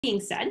Being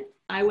said,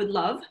 I would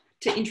love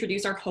to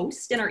introduce our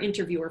host and our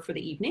interviewer for the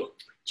evening,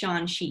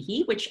 John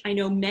Sheehy, which I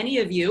know many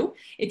of you,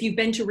 if you've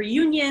been to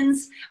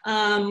reunions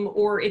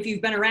or if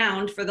you've been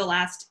around for the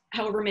last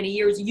however many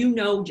years, you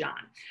know John.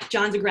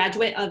 John's a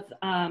graduate of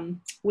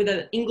with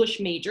an English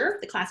major,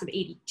 the class of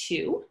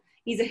 '82.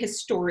 He's a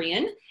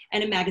historian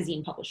and a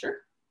magazine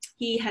publisher.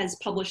 He has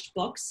published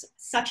books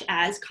such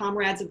as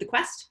Comrades of the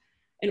Quest,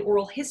 an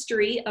oral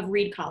history of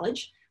Reed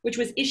College, which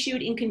was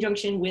issued in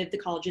conjunction with the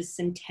college's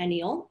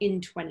centennial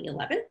in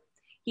 2011.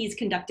 He's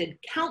conducted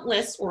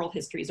countless oral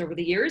histories over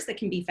the years that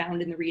can be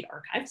found in the Reed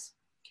archives.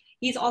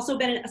 He's also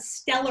been a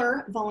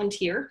stellar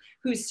volunteer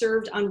who's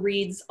served on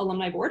Reed's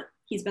alumni board.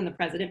 He's been the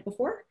president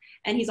before,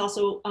 and he's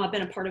also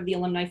been a part of the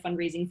alumni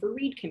fundraising for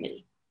Reed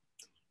committee.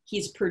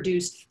 He's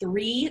produced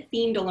 3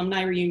 themed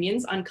alumni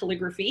reunions on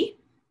calligraphy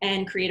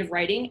and creative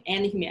writing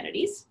and the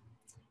humanities.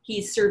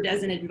 He's served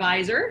as an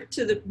advisor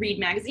to the Reed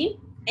magazine,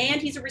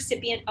 and he's a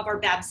recipient of our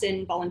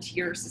Babson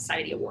Volunteer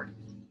Society Award.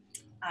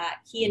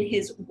 He and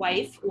his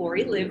wife,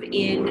 Lori, live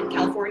in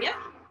California,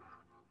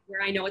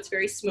 where I know it's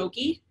very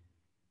smoky,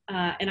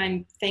 and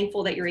I'm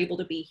thankful that you're able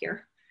to be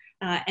here,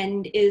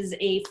 and is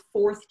a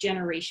 4th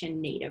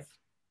generation native.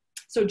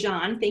 So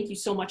John, thank you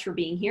so much for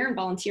being here and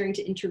volunteering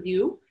to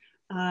interview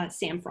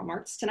Sam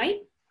Fromartz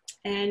tonight,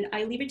 and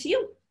I leave it to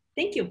you.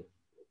 Thank you.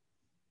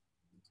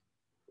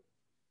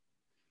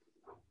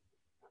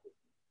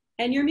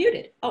 And you're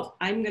muted. Oh,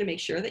 I'm gonna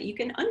make sure that you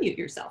can unmute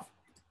yourself.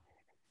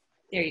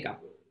 There you go.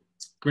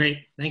 Great,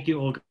 thank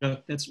you,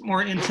 Olga. That's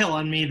more intel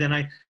on me than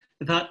I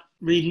thought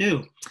Reed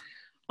knew.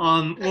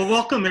 Well,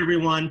 welcome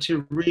everyone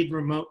to Reed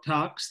Remote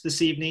Talks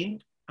this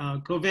evening.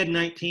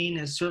 COVID-19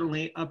 has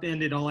certainly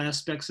upended all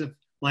aspects of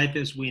life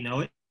as we know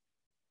it,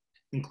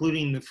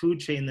 including the food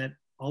chain that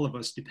all of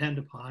us depend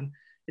upon.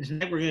 And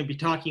tonight we're going to be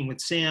talking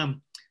with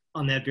Sam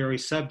on that very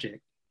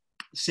subject.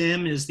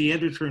 Sam is the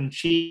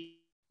editor-in-chief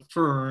of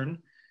FERN,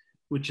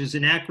 which is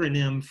an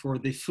acronym for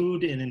the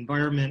Food and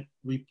Environment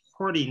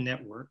Reporting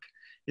Network.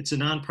 It's a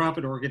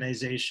nonprofit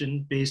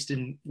organization based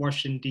in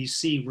Washington,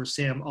 D.C., where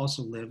Sam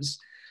also lives.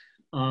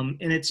 And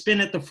it's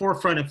been at the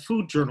forefront of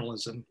food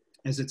journalism,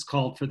 as it's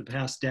called, for the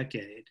past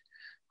decade.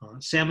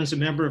 Sam is a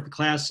member of the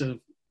class of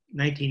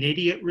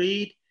 1980 at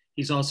Reed.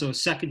 He's also a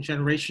 2nd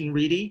generation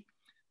Reedie.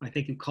 I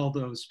think you call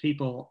those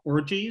people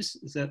orgies,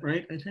 is that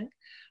right, I think?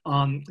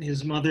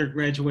 His mother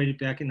graduated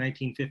back in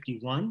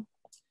 1951.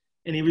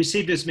 And he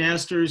received his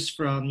master's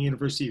from the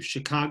University of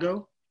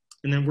Chicago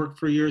and then worked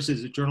for years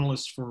as a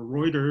journalist for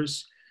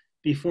Reuters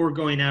before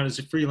going out as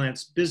a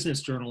freelance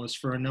business journalist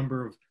for a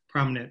number of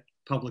prominent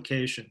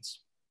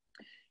publications.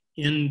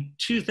 In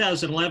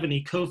 2011,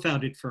 he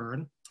co-founded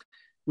FERN,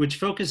 which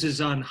focuses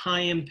on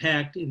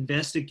high-impact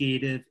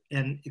investigative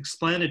and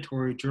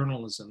explanatory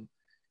journalism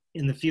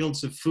in the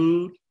fields of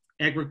food,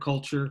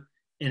 agriculture,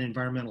 and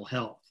environmental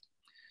health.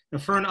 Now,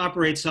 FERN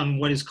operates on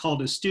what is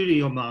called a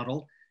studio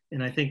model,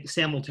 and I think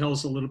Sam will tell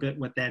us a little bit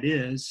what that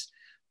is.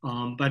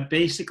 But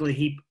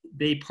basically,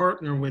 they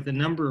partner with a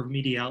number of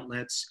media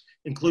outlets,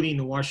 including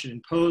the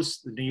Washington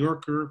Post, the New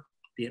Yorker,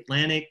 the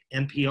Atlantic,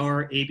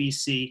 NPR,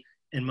 ABC,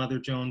 and Mother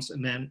Jones,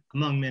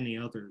 among many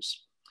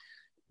others.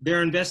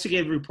 Their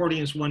investigative reporting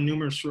has won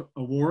numerous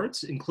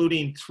awards,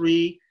 including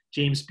 3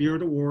 James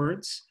Beard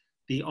Awards,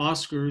 the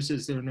Oscars,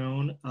 as they're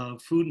known,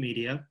 of food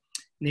media,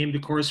 named,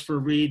 of course, for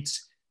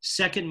Reed's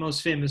 2nd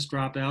most famous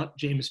dropout,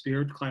 James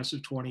Beard, class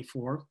of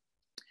 '24.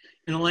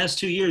 In the last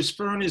 2 years,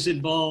 FERN has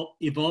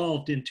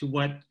evolved into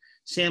what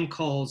Sam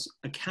calls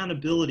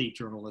accountability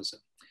journalism,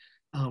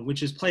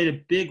 which has played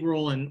a big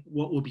role in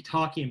what we'll be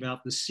talking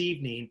about this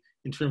evening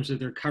in terms of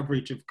their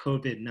coverage of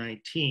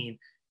COVID-19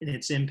 and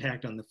its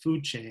impact on the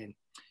food chain,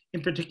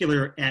 in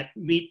particular at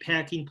meat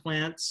packing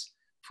plants,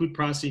 food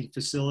processing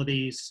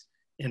facilities,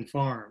 and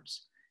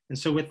farms. And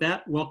so with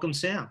that, welcome,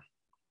 Sam.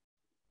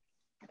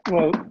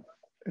 Well,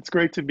 it's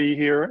great to be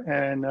here,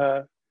 and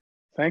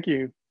thank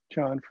you,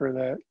 John, for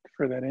that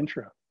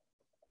intro.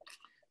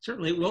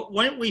 Certainly. Well,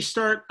 why don't we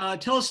start,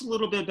 tell us a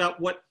little bit about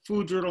what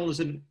food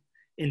journalism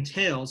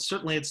entails.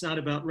 Certainly it's not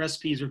about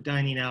recipes or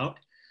dining out,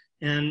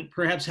 and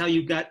perhaps how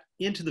you got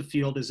into the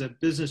field as a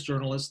business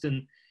journalist,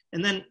 and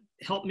then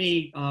help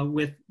me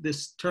with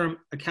this term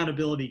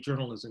accountability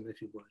journalism,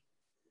 if you would.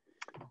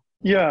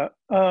 Yeah,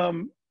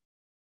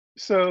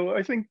 so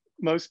I think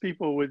most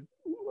people would,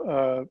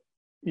 a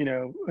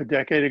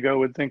decade ago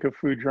would think of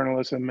food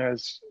journalism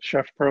as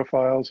chef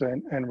profiles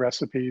and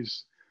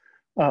recipes,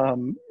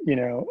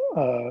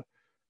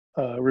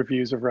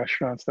 reviews of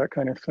restaurants, that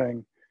kind of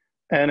thing.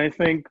 And I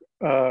think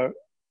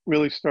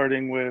really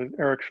starting with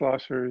Eric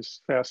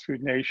Schlosser's Fast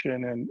Food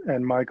Nation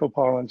and Michael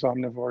Pollan's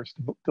Omnivore's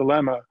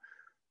Dilemma,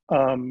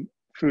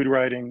 food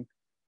writing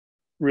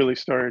really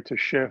started to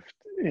shift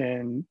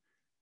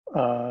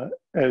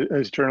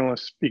as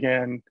journalists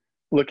began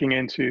looking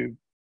into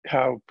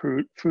how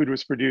food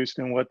was produced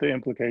and what the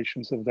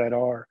implications of that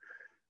are.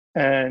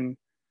 And,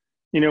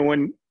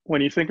 when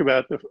you think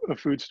about a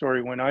food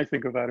story, when I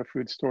think about a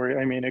food story,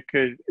 I mean, it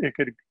could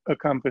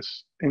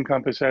encompass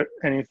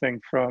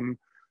anything from,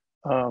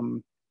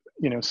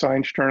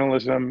 science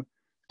journalism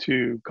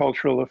to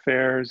cultural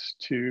affairs,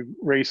 to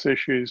race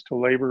issues, to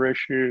labor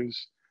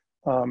issues,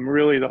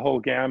 really the whole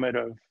gamut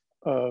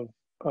of,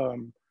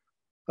 um,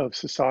 of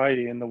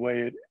society and the way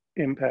it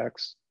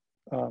impacts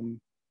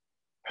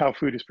how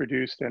food is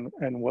produced and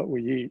what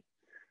we eat.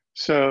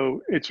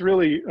 So it's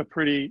really a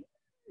pretty,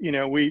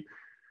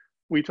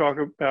 we talk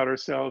about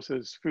ourselves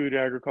as food,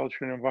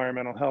 agriculture, and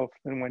environmental health.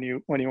 And when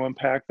you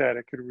unpack that,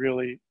 it could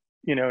really,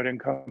 it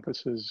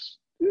encompasses,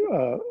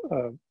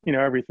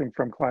 everything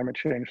from climate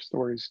change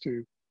stories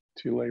to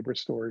labor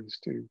stories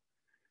to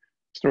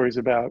stories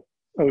about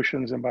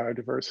oceans and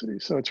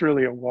biodiversity. So it's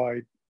really a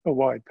wide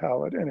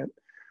palette in it,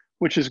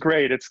 which is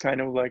great. It's kind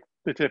of like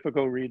the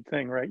typical Reed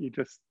thing, right? You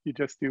just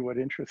do what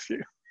interests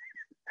you.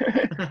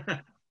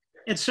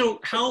 And so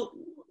help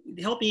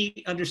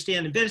me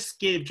understand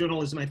investigative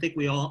journalism. I think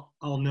we all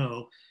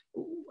know.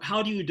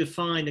 How do you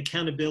define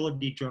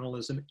accountability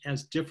journalism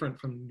as different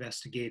from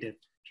investigative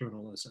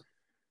journalism?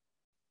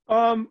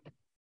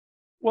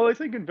 Well, I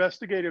think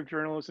investigative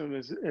journalism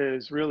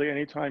is really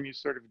anytime you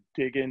sort of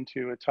dig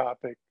into a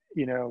topic,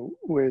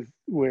 with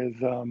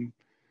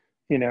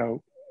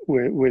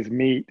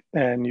meat,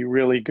 and you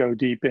really go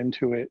deep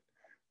into it.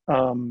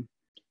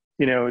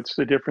 It's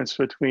the difference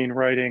between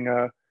writing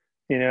a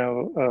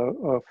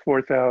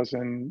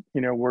 4,000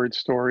 word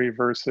story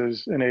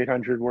versus an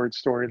 800-word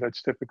story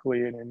that's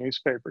typically in your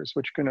newspapers,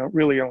 which can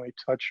really only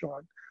touch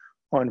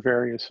on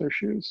various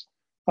issues.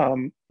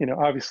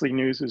 Obviously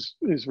news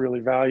is really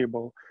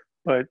valuable,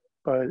 but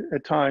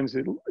at times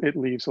it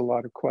leaves a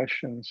lot of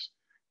questions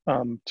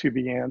to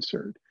be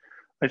answered.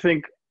 I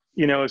think,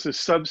 as a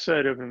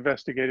subset of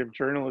investigative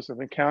journalism,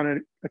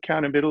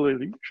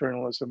 accountability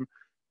journalism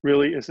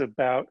really is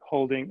about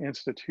holding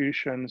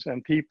institutions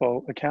and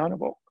people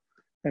accountable.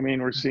 I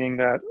mean, we're seeing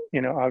that,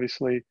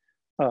 obviously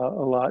a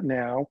lot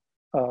now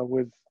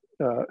with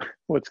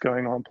what's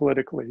going on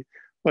politically,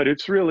 but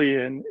it's really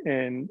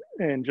in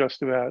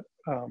just about,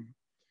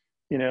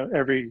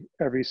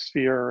 every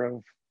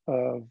sphere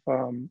of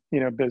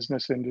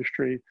business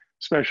industry,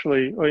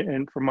 especially,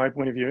 and from my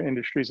point of view,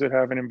 industries that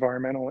have an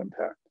environmental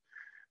impact.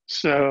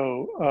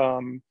 So,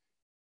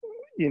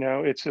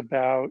 it's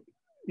about,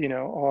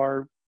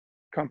 are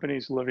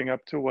companies living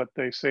up to what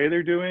they say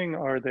they're doing?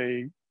 Are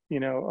they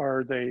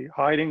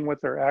hiding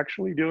what they're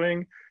actually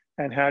doing?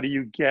 And how do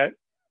you get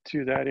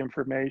to that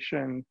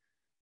information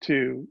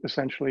to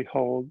essentially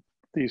hold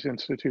these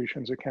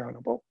institutions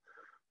accountable?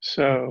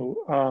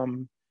 So,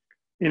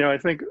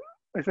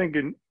 I think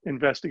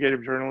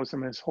investigative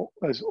journalism has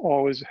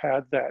always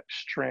had that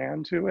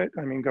strand to it.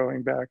 I mean,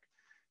 going back,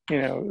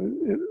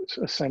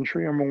 a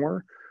century or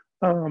more.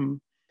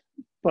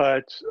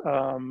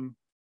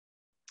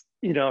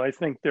 I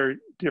think they're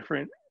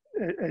different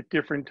at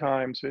different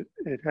times.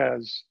 It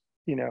has,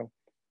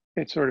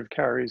 it sort of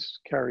carries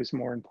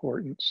more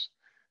importance.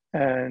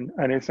 And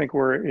I think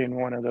we're in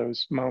one of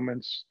those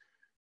moments,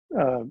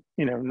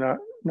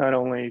 not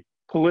only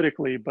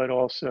politically, but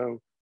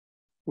also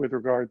with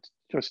regards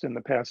just in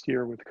the past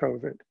year with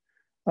COVID.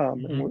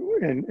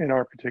 In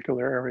our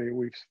particular area,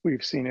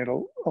 we've seen it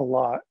a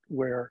lot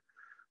where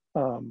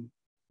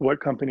what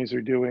companies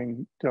are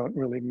doing don't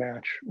really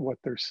match what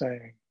they're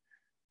saying.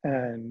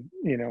 And,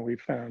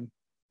 we've found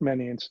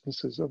many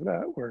instances of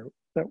that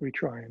we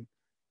try and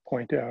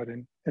point out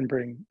and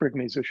bring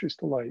these issues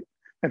to light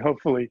and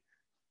hopefully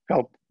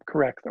help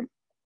correct them.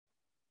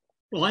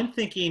 Well, I'm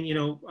thinking,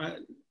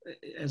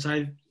 as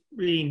I'm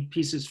reading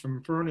pieces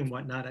from FERN and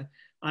whatnot,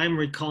 I'm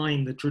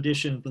recalling the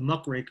tradition of the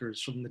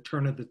muckrakers from the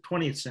turn of the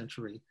 20th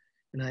century.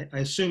 And I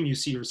assume you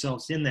see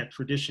yourselves in that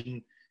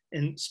tradition,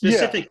 and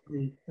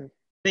specifically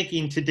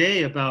thinking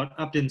today about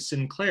Upton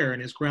Sinclair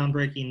and his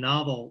groundbreaking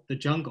novel, The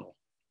Jungle,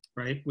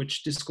 right,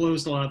 which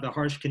disclosed a lot of the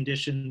harsh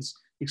conditions,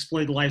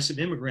 exploited the lives of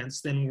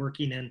immigrants then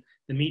working in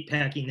the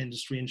meatpacking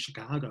industry in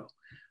Chicago.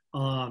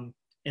 And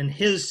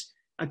his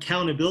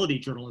accountability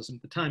journalism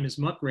at the time, his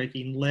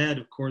muckraking, led,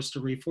 of course,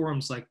 to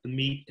reforms like the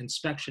Meat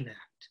Inspection Act.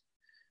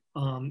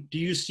 Do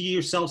you see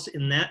yourselves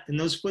in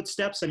those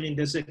footsteps? I mean,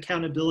 does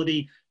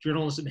accountability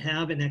journalism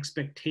have an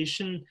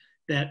expectation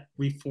that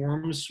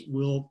reforms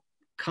will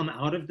come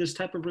out of this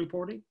type of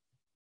reporting?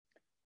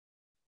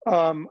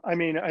 I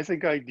mean, I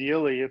think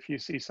ideally, if you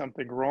see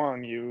something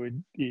wrong, you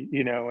would,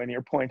 and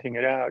you're pointing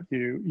it out,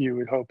 you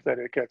would hope that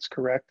it gets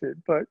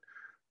corrected. But,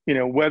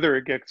 whether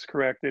it gets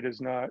corrected is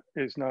not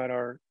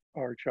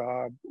our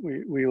job.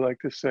 We like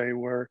to say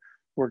we're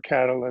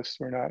catalysts,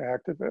 we're not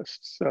activists.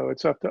 So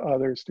it's up to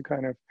others to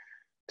kind of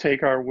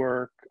take our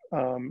work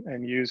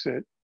and use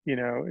it,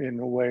 in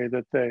a way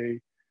that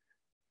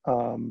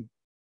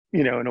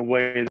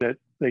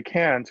they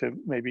can to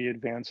maybe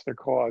advance their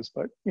cause.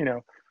 But,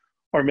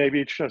 or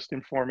maybe it's just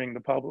informing the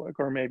public,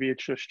 or maybe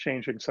it's just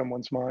changing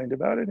someone's mind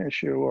about an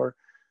issue, or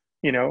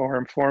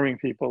informing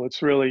people.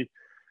 It's really,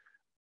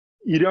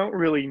 you don't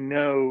really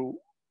know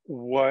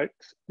what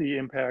the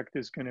impact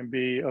is going to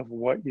be of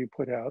what you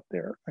put out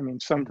there. I mean,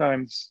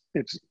 sometimes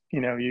it's,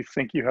 you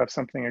think you have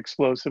something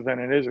explosive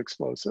and it is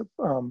explosive.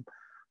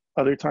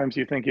 Other times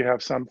you think you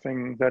have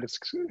something that is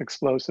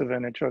explosive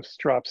and it just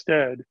drops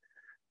dead.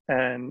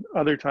 And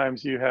other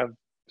times you have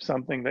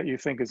something that you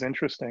think is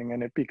interesting,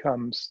 and it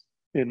becomes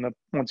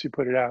once you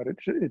put it out,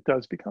 it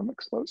does become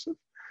explosive.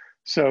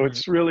 So Right.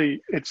 it's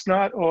really, it's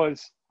not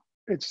always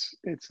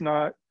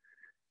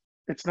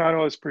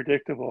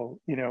predictable,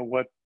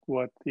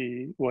 what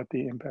the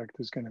impact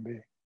is going to be.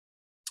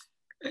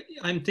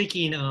 I'm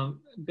thinking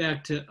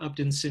back to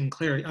Upton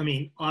Sinclair. I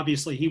mean,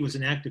 obviously he was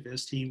an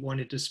activist. He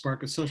wanted to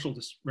spark a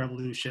socialist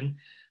revolution.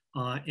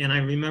 And I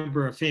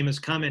remember a famous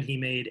comment he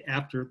made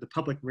after the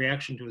public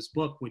reaction to his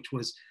book, which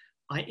was,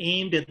 "I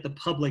aimed at the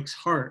public's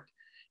heart,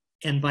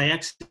 and by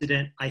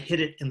accident, I hit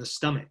it in the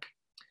stomach."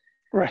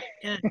 Right.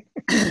 And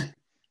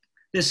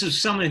this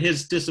is some of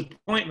his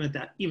disappointment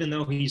that even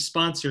though he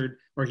sponsored,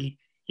 or he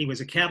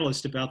was a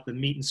catalyst about the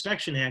Meat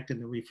Inspection Act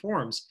and the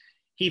reforms,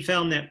 he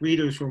found that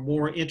readers were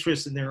more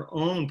interested in their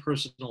own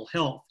personal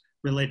health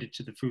related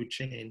to the food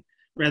chain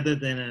rather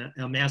than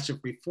a massive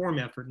reform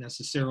effort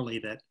necessarily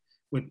that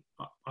would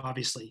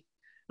obviously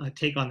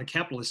take on the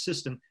capitalist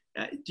system.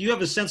 Do you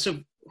have a sense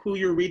of who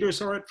your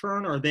readers are at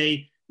FERN? Are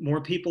they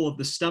more people of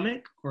the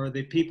stomach, or are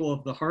they people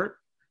of the heart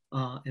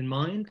and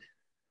mind?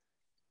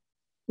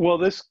 Well,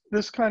 this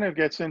kind of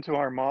gets into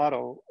our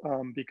model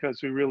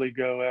because we really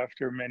go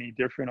after many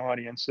different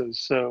audiences.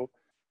 So,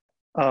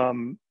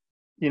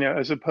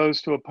 as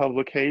opposed to a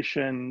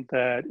publication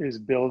that is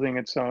building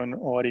its own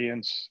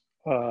audience,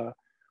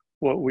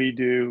 what we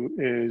do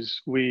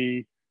is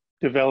we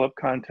develop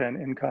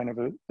content in kind of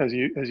as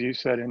you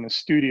said, in a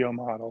studio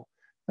model.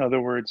 In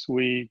other words,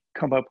 we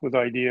come up with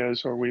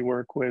ideas, or we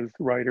work with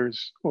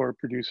writers or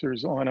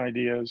producers on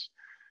ideas,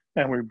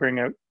 and we bring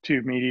out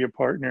to media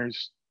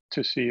partners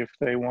to see if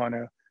they want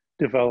to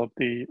develop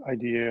the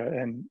idea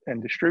and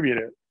distribute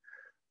it.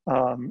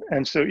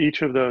 And so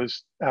each of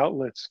those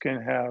outlets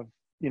can have,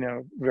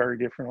 very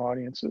different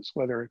audiences,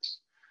 whether it's,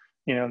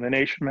 The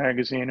Nation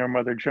magazine or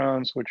Mother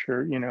Jones, which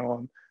are,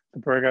 on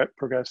the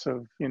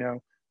progressive,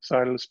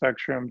 side of the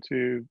spectrum,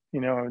 to,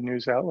 a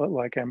news outlet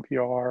like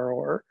NPR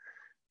or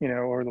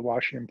the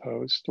Washington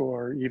Post,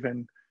 or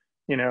even,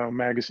 a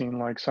magazine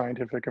like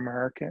Scientific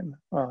American.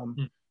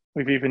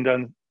 We've even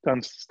done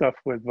stuff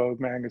with Vogue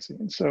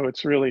magazine. So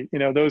it's really,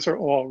 those are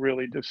all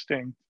really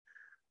distinct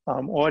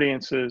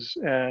audiences,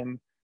 and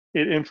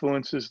it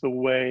influences the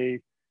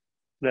way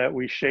that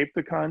we shape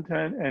the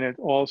content, and it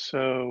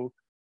also,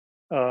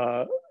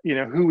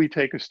 who we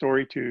take a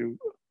story to,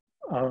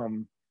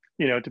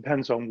 it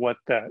depends on what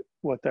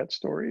that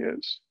story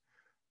is.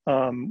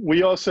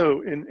 We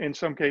also, in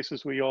some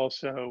cases, we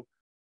also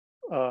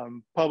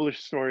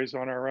publish stories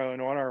on our own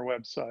on our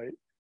website,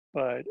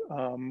 but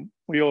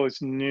we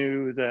always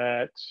knew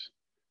that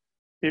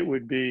it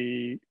would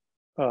be,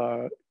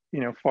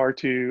 far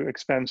too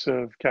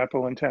expensive,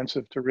 capital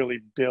intensive to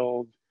really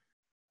build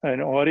an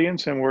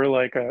audience, and we're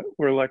like a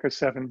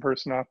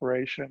 7-person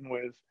operation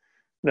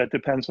that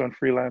depends on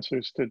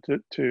freelancers to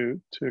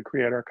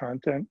create our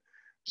content.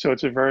 So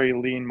it's a very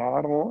lean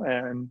model,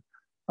 and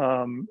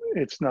doesn't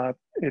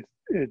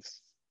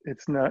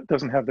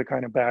have the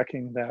kind of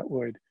backing that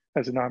would,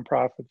 as a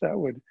nonprofit, that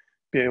would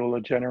be able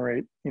to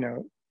generate,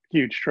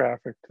 huge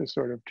traffic to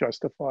sort of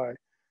justify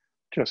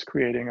just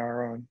creating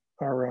our own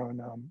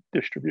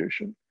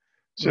distribution.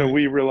 So Right.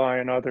 we rely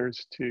on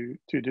others to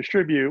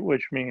distribute,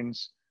 which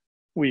means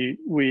we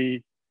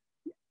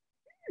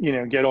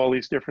get all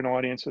these different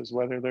audiences,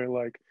 whether they're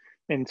like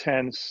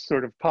intense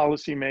sort of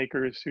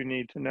policymakers who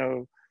need to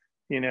know,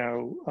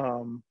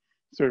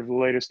 sort of the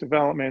latest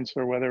developments,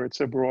 or whether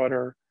it's a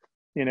much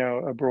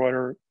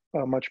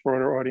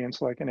broader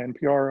audience like an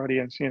NPR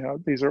audience.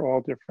 These are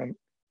all different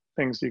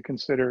things you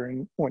consider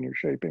when you're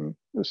shaping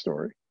the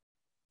story.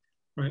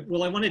 Right.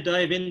 Well, I want to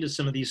dive into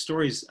some of these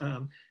stories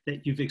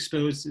that you've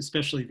exposed,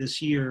 especially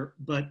this year.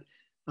 But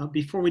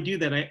before we do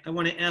that, I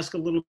want to ask a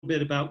little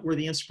bit about where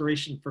the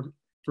inspiration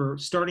for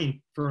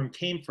starting FERN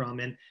came from.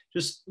 And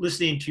just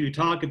listening to you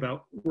talk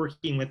about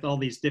working with all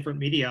these different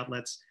media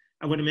outlets,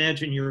 I would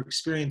imagine your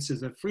experience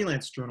as a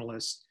freelance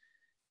journalist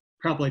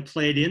probably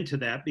played into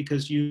that,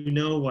 because you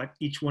know what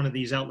each one of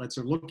these outlets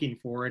are looking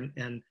for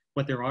and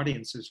what their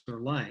audiences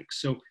are like.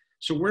 So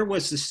where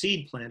was the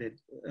seed planted,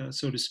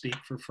 so to speak,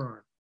 for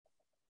FERN?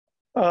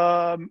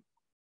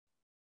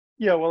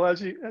 Yeah, well,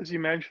 as you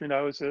mentioned,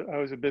 I was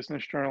a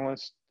business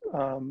journalist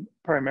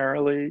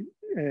primarily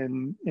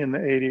in the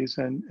 80s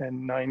and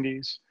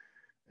 90s,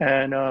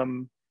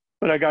 and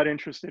but I got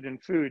interested in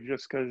food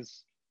just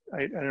because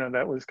I don't know,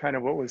 that was kind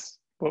of what was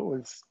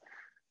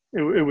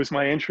it was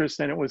my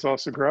interest, and it was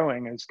also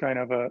growing as kind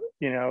of a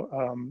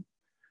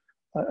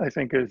I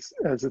think as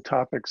a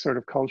topic sort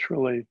of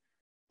culturally,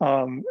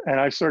 and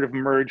I sort of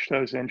merged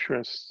those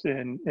interests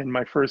in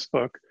my first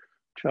book,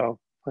 which I'll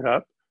put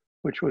up,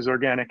 which was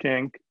Organic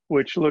Inc.,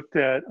 which looked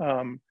at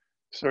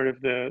sort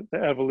of the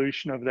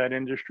evolution of that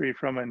industry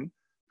from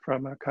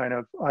a kind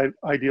of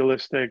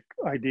idealistic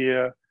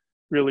idea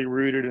really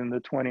rooted in the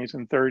 20s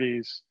and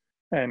 30s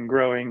and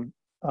growing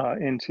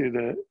into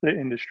the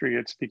industry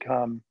it's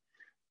become.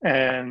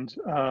 And,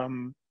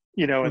 and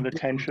the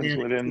tensions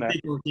within that.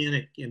 The big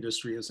organic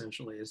industry,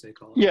 essentially, as they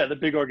call it. Yeah, the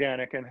big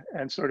organic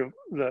and sort of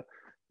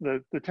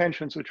the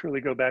tensions which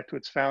really go back to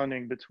its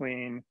founding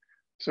between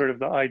sort of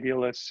the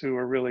idealists who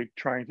are really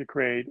trying to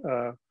create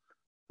a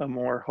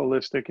more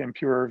holistic and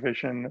pure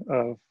vision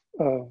of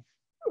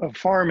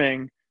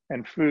farming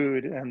and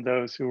food, and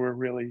those who were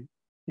really,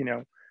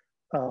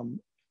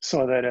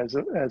 saw that as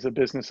a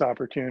business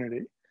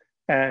opportunity.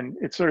 And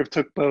it sort of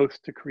took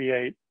both to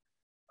create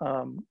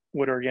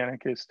what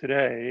organic is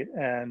today.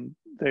 And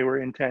they were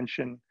in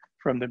tension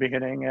from the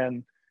beginning,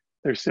 and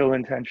they're still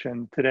in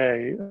tension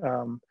today.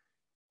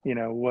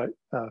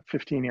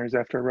 15 years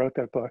after I wrote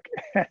that book,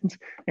 and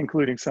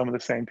including some of the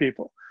same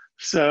people.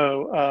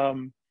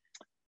 So,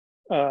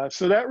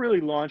 so that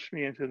really launched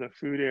me into the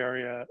food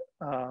area.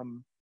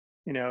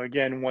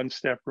 Again, one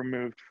step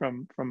removed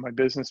from my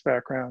business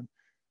background,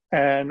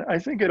 and I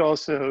think it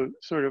also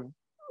sort of,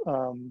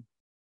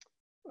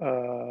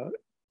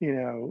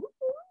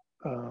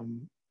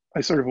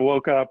 I sort of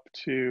woke up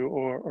to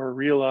or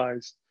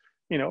realized,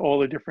 all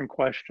the different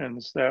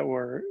questions that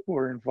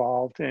were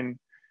involved in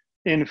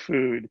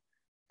food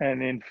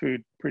and in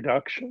food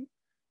production.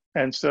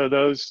 And so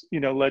those,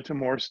 led to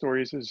more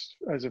stories as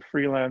a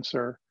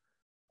freelancer.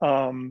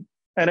 And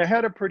I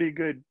had a pretty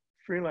good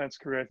freelance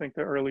career. I think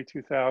the early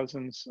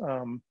 2000s,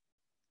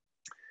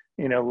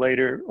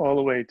 later all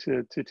the way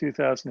to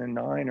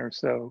 2009 or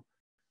so,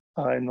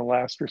 in the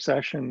last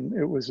recession,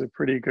 it was a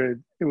pretty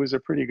good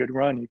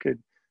run. You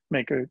could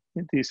make a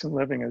decent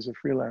living as a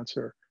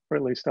freelancer, or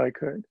at least I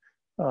could.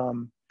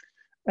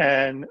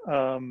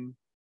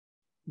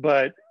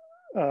 But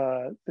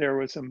there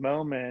was a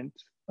moment,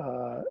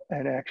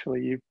 and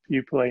actually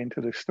you play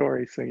into the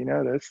story, so you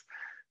know this.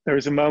 There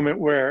was a moment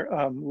where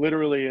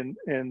literally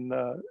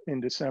in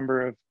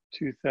December of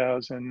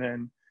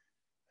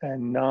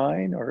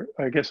 2009, or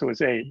I guess it was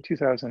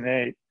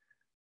 2008,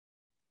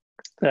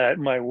 that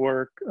my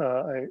work,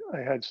 I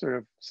had sort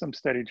of some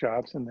steady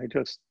jobs, and they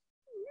just,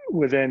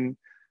 within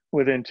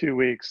 2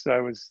 weeks, I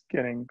was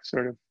getting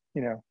sort of,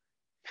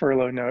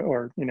 furlough note,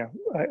 or,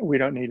 we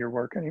don't need your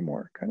work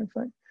anymore kind of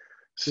thing.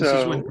 This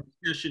is when the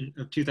recession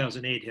of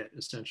 2008 hit,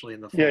 essentially,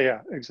 in the fall. Yeah,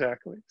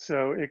 exactly.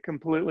 So it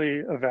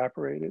completely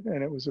evaporated,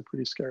 and it was a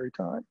pretty scary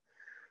time,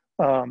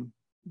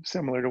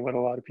 similar to what a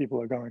lot of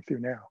people are going through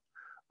now.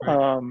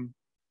 Right.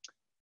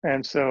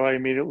 And so I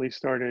immediately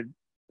started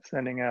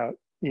sending out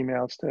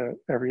emails to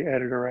every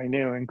editor I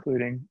knew,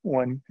 including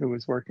one who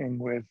was working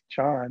with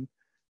John,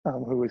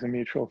 who was a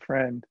mutual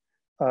friend,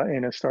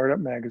 in a startup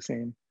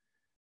magazine.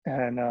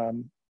 And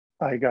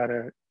I got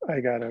a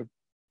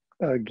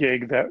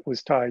gig that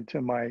was tied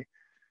to my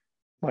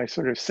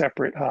sort of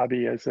separate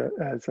hobby as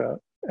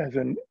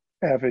an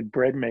avid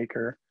bread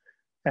maker,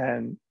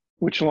 and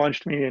which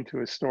launched me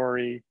into a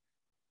story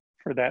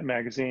for that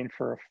magazine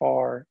for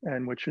afar,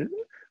 and which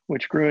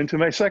grew into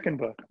my second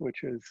book,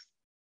 which is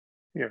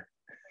here.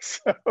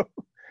 So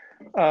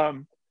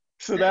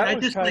that I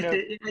was I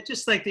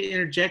just like to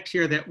interject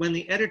here that when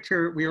the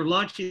editor, we were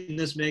launching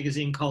this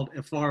magazine called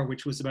FR,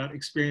 which was about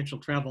experiential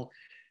travel,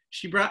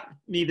 she brought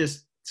me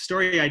this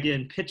story idea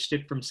and pitched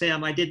it from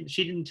Sam.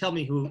 She didn't tell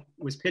me who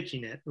was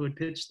pitching it, who had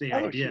pitched the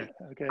idea.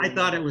 Okay, I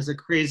thought it was a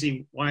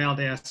crazy, wild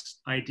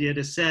ass idea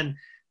to send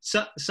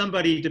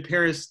somebody to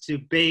Paris to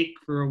bake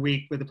for a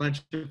week with a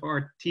bunch of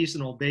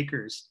artisanal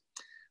bakers.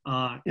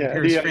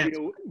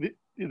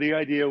 The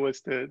idea was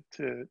to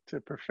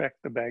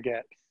perfect the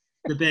baguette.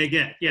 The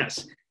baguette,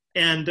 yes.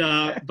 And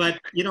but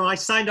I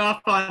signed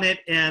off on it,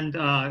 and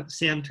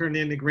Sam turned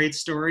in a great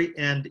story,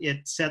 and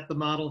it set the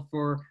model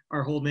for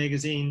our whole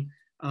magazine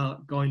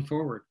going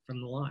forward from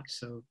the launch.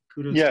 So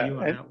kudos to you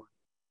on that one.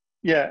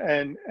 Yeah,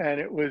 and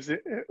it was,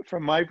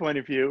 from my point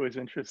of view, it was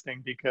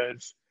interesting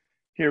because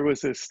here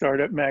was a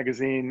startup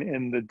magazine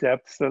in the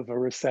depths of a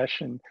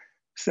recession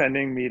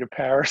sending me to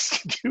Paris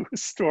to do a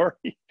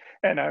story,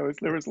 and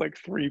there was like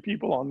 3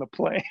 people on the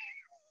plane.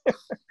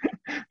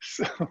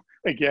 So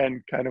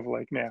again, kind of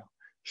like now.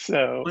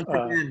 So once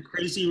again,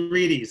 crazy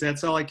Reedies.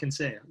 That's all I can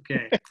say.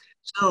 Okay.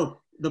 So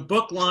the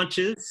book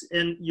launches,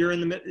 and you're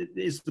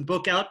is the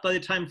book out by the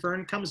time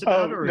FERN comes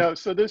about? Or? No,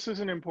 so this is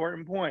an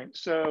important point.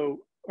 So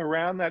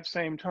around that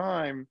same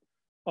time,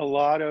 a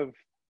lot of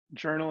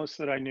journalists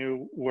that I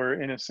knew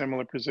were in a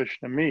similar position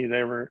to me.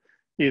 They were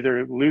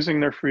either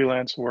losing their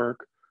freelance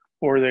work,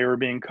 or they were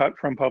being cut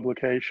from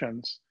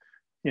publications.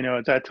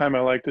 At that time, I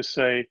like to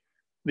say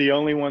the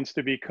only ones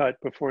to be cut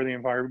before the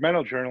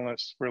environmental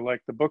journalists were like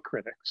the book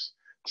critics.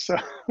 So,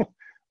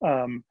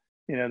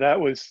 that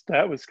was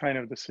kind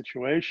of the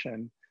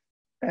situation.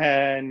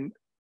 And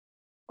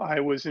I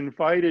was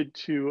invited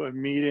to a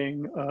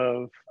meeting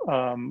of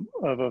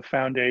a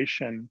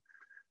foundation,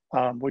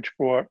 which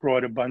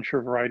brought a bunch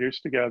of writers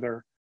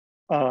together.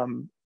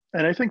 And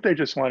I think they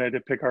just wanted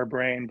to pick our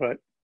brain, but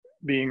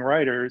being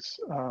writers,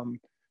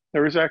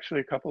 there was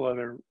actually a couple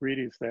other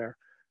Reedies there,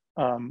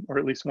 or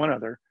at least one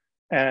other.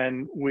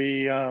 And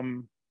we,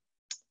 after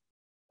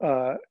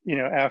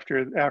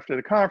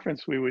the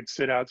conference, we would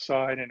sit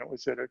outside, and it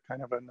was at a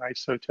kind of a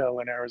nice hotel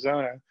in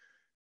Arizona.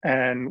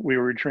 And we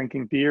were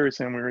drinking beers,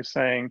 and we were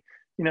saying,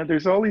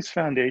 there's all these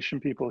foundation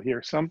people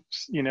here.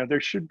 There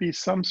should be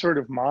some sort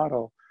of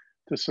model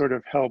to sort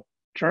of help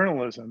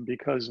journalism,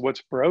 because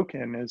what's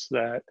broken is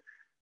that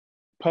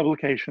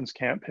publications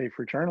can't pay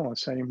for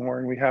journalists anymore.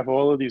 And we have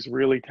all of these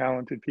really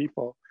talented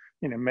people,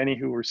 many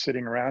who were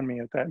sitting around me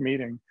at that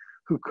meeting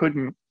who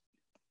couldn't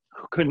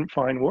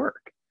find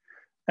work.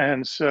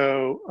 And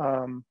so,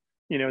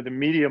 the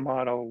media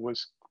model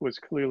was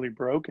clearly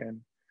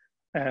broken.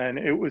 And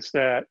it was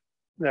that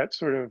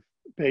sort of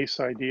base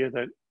idea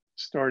that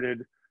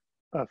started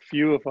a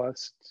few of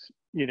us,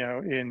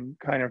 in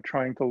kind of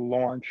trying to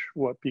launch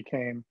what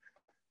became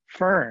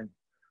FERN.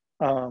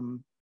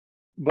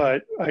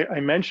 But I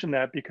mentioned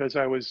that because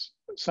I was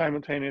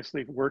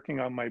simultaneously working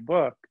on my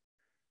book,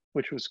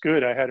 which was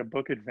good. I had a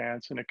book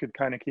advance and it could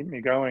kind of keep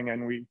me going.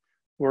 And we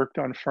worked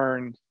on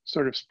FERN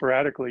sort of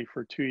sporadically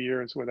for 2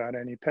 years without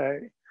any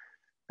pay.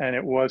 And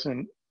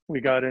we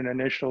got an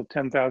initial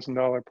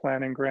 $10,000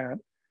 planning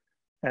grant.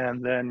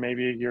 And then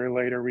maybe a year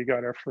later, we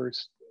got our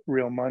first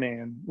real money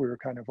and we were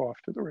kind of off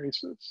to the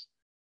races.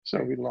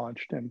 So we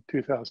launched in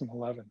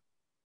 2011.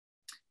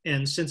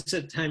 And since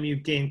that time,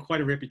 you've gained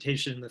quite a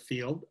reputation in the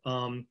field,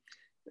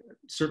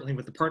 certainly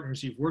with the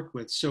partners you've worked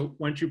with. So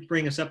why don't you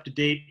bring us up to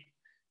date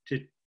to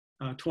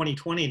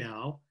 2020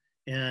 now,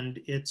 and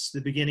it's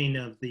the beginning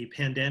of the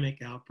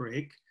pandemic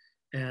outbreak,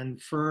 and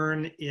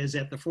FERN is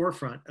at the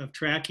forefront of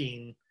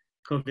tracking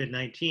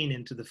COVID-19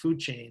 into the food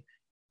chain.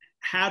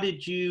 How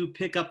did you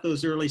pick up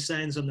those early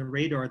signs on the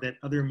radar that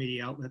other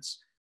media outlets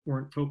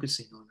weren't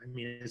focusing on? I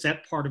mean, is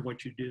that part of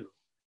what you do?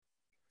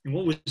 And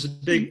what was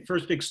the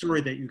first big story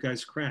that you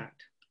guys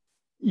cracked?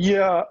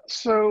 Yeah,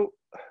 so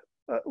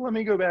let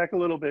me go back a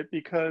little bit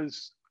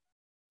because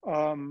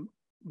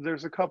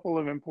there's a couple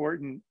of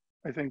important,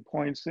 I think,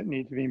 points that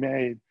need to be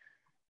made.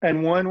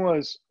 And one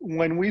was,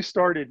 when we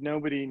started,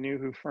 nobody knew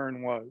who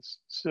FERN was.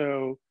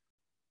 So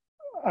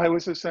I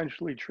was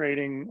essentially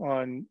trading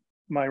on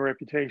my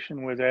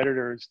reputation with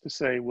editors to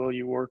say, will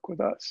you work with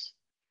us?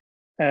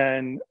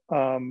 And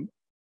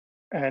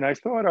I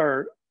thought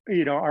our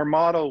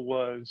model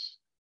was,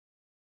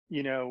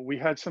 we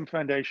had some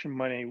foundation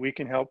money, we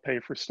can help pay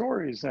for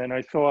stories. And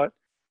I thought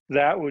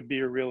that would be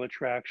a real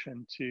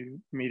attraction to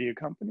media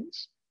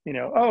companies.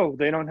 Oh,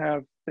 they don't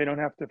have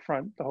to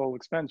front the whole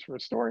expense for a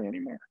story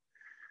anymore.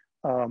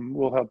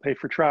 We'll help pay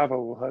for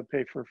travel, we'll help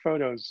pay for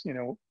photos,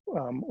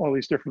 all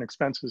these different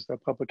expenses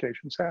that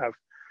publications have.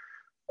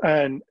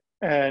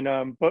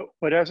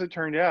 But as it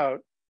turned out,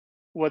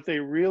 what they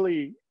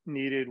really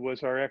needed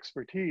was our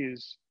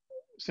expertise,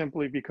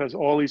 simply because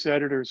all these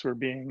editors were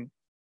being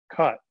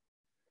cut.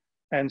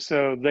 And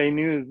so they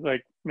knew,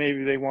 like,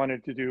 maybe they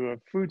wanted to do a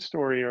food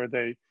story, or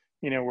they,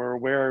 were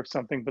aware of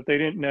something, but they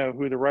didn't know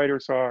who the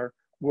writers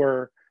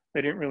were.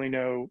 They didn't really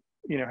know,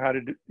 how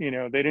to,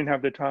 they didn't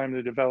have the time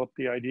to develop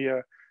the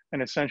idea.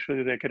 And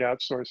essentially they could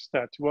outsource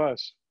that to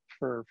us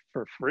for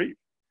free.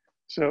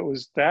 So it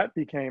was,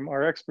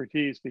 our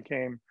expertise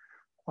became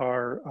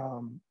our,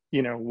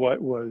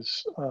 what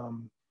was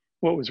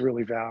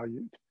really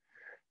valued.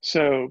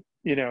 So,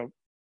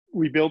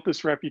 we built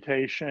this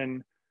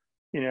reputation.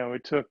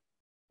 It took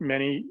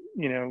many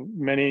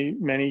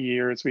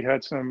years. We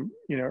had some,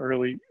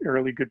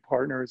 early good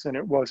partners, and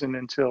it wasn't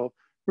until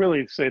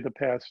really, say, the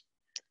past,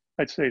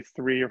 I'd say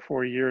 3 or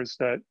 4 years,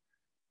 that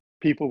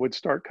people would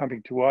start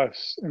coming to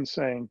us and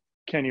saying,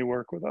 can you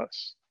work with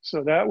us?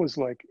 So that was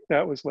like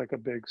a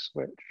big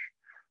switch.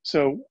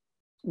 So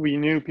we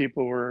knew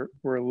people were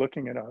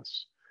looking at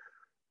us.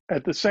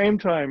 At the same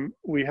time,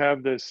 we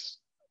have this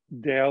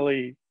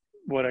daily,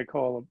 what I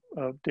call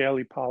a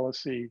daily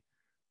policy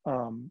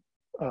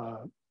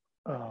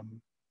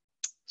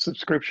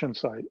subscription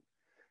site.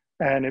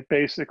 And it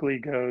basically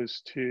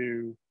goes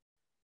to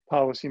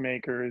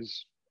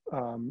policymakers,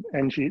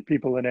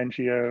 people at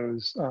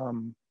NGOs,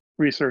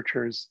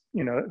 researchers,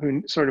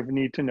 who sort of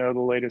need to know the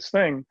latest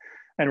thing.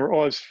 And we're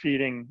always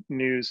feeding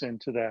news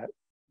into that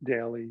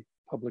daily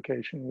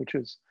publication, which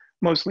is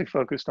mostly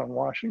focused on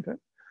Washington.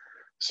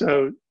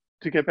 So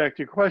to get back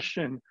to your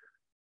question,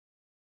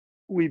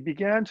 we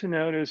began to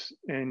notice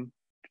in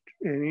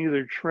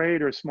either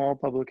trade or small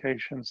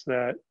publications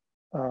that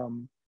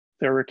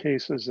there were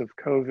cases of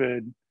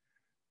COVID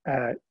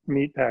at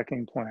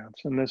meatpacking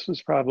plants. And this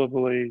was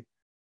probably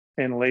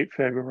in late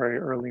February,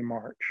 early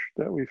March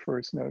that we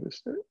first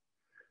noticed it.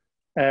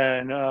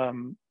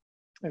 And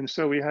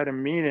so we had a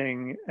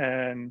meeting,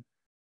 and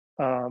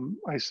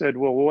I said,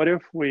 well, why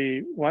don't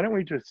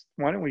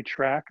we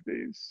track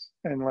these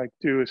and like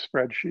do a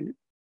spreadsheet?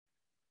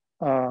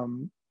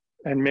 And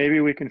maybe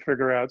we can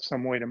figure out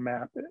some way to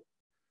map it.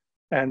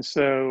 And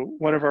so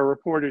one of our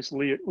reporters,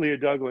 Leah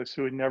Douglas,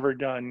 who had never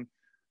done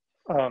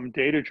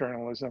data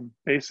journalism,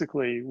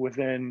 basically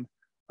within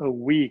a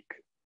week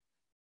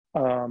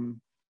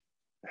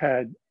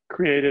had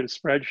created a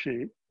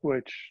spreadsheet,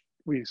 which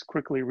we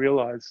quickly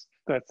realized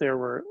that there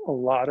were a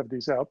lot of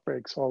these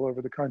outbreaks all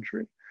over the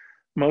country,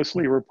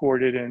 mostly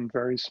reported in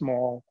very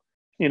small,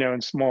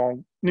 in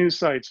small news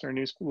sites or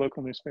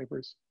local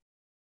newspapers.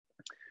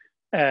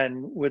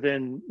 And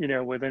within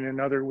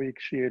another week,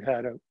 she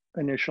had an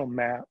initial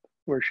map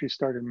where she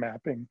started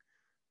mapping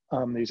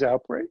these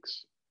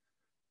outbreaks.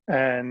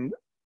 And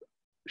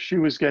she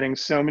was getting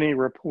so many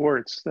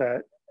reports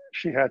that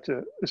she had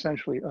to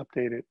essentially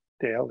update it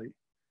daily.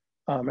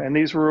 And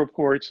these were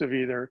reports of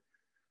either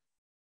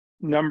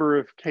number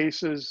of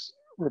cases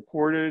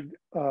reported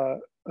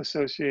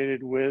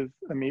associated with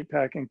a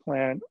meatpacking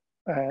plant,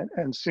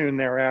 and soon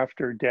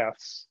thereafter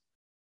deaths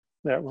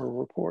that were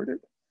reported.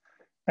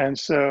 And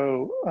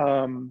so,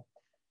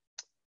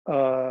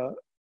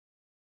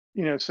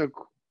 so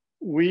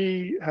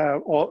we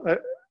have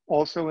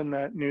also in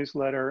that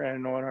newsletter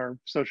and on our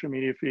social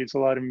media feeds, a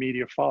lot of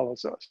media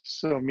follows us.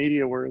 So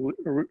media were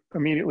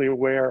immediately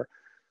aware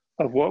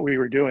of what we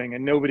were doing,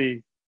 and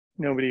nobody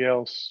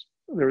else.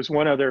 There was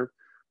one other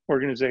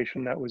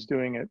organization that was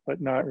doing it,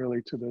 but not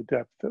really to the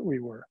depth that we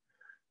were.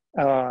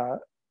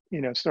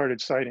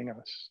 Started citing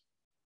us,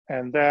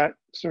 and that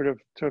sort of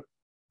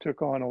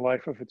took on a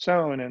life of its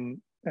own.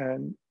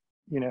 And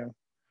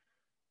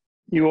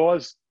you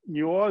always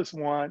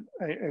want,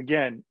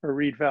 again, a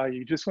Reed value.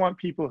 You just want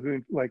people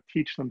who like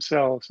teach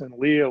themselves, and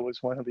Leah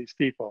was one of these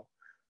people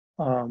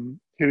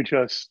who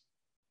just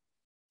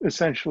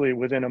essentially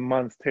within a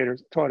month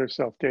taught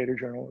herself data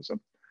journalism.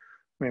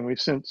 I mean, we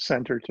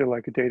sent her to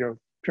like a data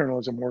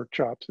journalism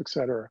workshops,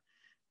 etc.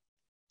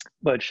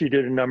 But she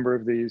did a number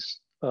of these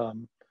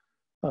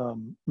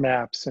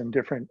maps and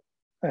different,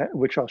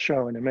 which I'll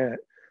show in a minute,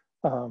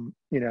 of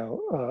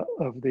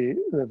the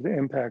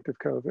impact of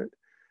COVID.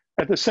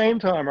 At the same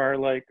time,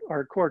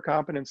 our core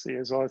competency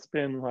has always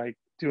been like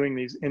doing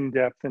these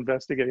in-depth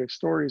investigative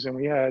stories, and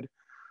we had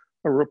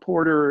a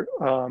reporter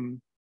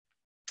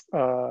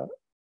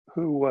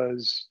who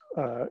was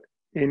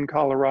in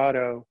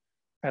Colorado,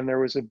 and there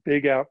was a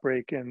big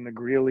outbreak in the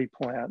Greeley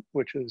plant,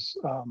 which is,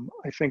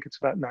 I think it's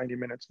about 90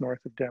 minutes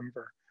north of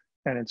Denver,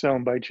 and it's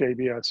owned by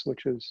JBS,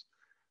 which is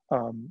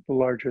the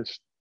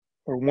largest,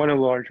 or one of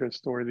the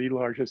largest, or the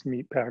largest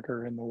meat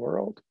packer in the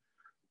world,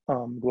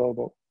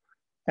 global.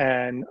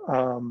 And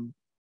a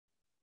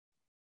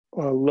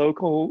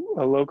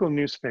local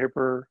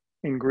newspaper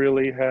in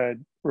Greeley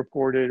had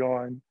reported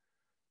on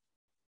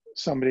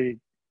somebody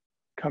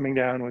coming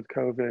down with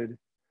COVID,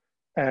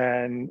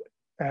 and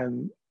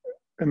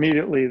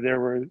immediately there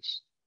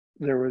was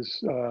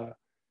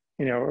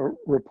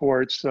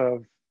reports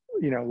of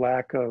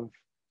lack of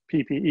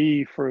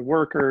PPE for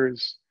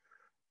workers,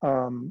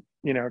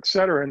 et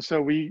cetera. And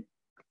so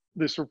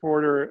this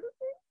reporter,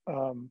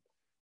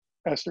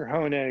 Esther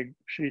Honig,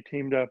 she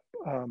teamed up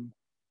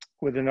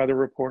with another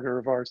reporter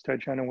of ours, Ted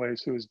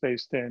Chenoweth, who was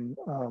based in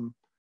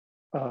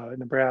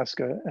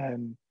Nebraska,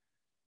 and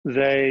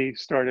they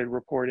started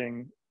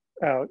reporting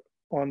out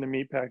on the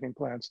meatpacking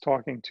plants,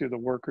 talking to the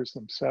workers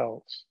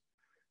themselves.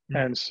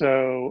 Mm-hmm. And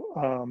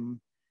so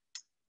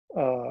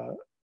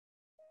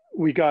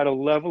we got a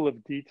level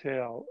of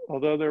detail,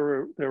 although there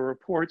were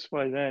reports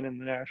by then in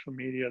the national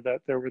media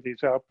that there were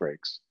these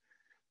outbreaks.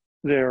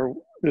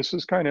 This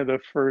was kind of the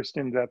first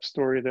in-depth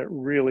story that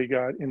really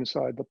got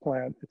inside the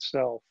plant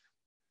itself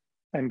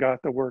and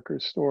got the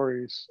workers'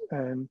 stories.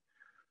 And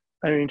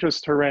I mean,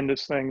 just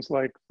horrendous things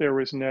like there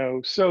was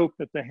no soap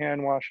at the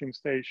hand washing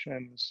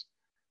stations.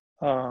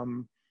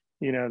 There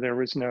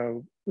was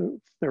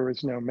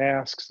no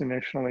masks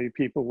initially.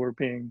 People were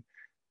being,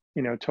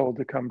 told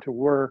to come to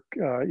work,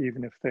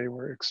 even if they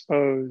were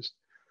exposed.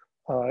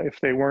 If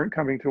they weren't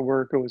coming to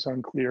work, it was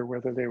unclear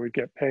whether they would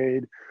get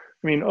paid.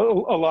 I mean, a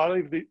lot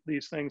of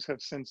these things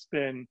have since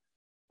been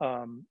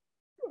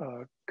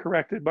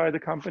corrected by the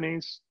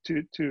companies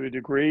to a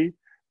degree,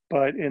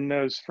 but in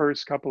those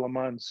first couple of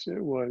months,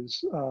 it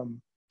was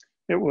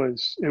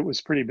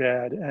pretty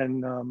bad,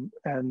 and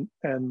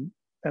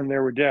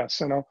there were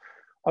deaths. And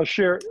I'll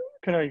share.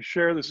 Can I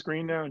share the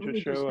screen now and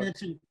just show?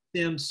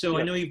 Sam, so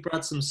yeah. I know you've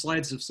brought some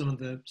slides of some of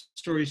the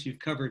stories you've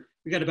covered.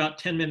 We got about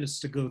 10 minutes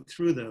to go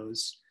through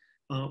those.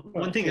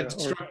 One thing that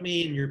struck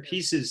me in your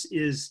pieces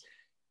is,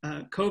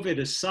 COVID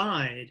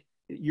aside,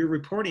 your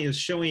reporting is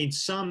showing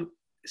some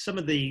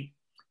of the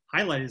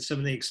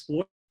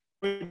exploitative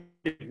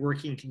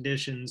working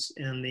conditions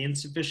and the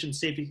insufficient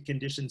safety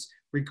conditions,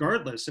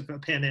 regardless of a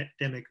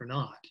pandemic or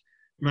not.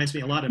 Reminds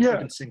me a lot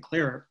of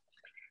Sinclair.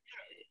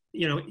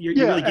 You're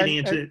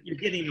really you're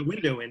getting a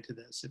window into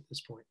this at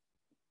this point.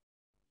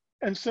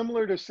 And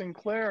similar to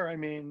Sinclair, I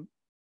mean,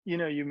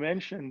 you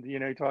mentioned,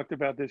 you talked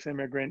about this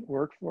immigrant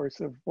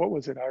workforce of, what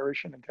was it,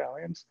 Irish and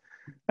Italians.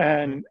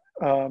 And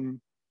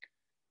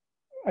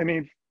I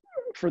mean,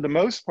 for the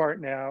most part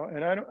now,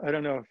 and I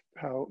don't know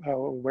how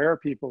aware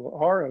people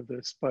are of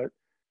this, but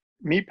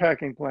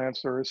meatpacking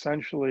plants are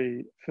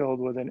essentially filled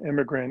with an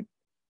immigrant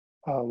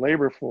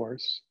labor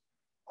force.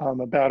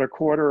 About a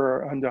quarter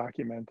are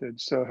undocumented,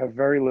 so have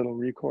very little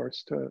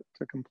recourse to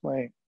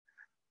complaint.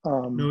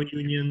 No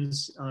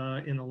unions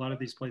in a lot of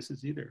these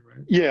places either,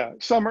 right? Yeah,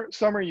 some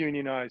are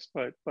unionized,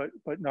 but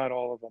not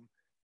all of them.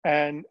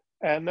 And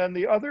then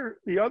the other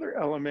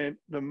element,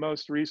 the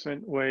most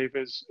recent wave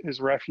is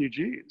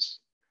refugees.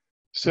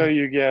 So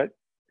you get,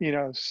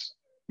 in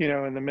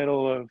the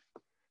middle of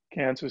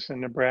Kansas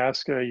and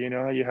Nebraska,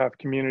 you have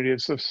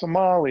communities of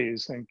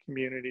Somalis and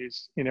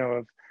communities,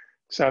 of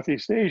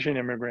Southeast Asian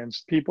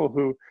immigrants, people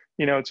who,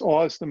 it's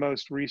always the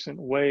most recent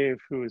wave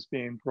who is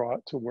being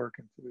brought to work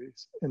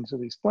into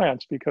these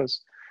plants,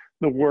 because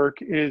the work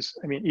is,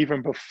 I mean,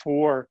 even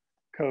before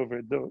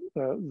COVID,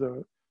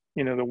 the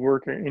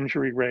worker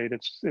injury rate,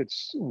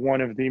 it's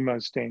one of the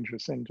most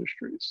dangerous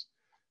industries.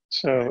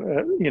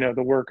 So,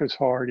 the work is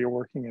hard. You're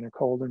working in a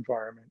cold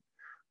environment.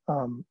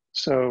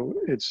 So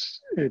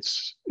it's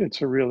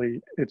a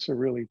really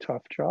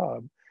tough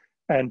job,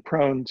 and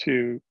prone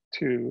to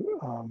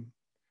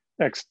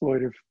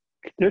exploitive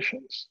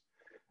conditions.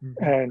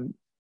 And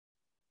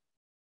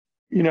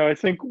I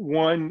think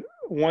one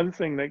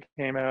thing that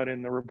came out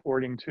in the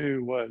reporting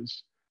too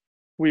was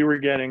we were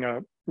getting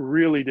a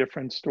really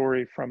different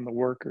story from the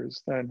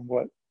workers than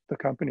what the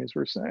companies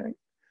were saying.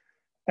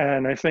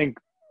 And I think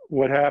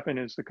what happened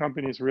is the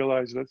companies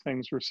realized that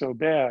things were so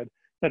bad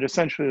that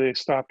essentially they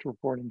stopped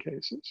reporting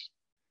cases.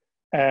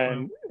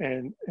 And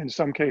in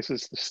some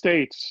cases, the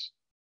states,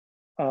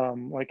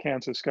 like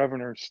Kansas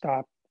governor,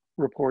 stopped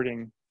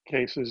reporting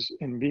cases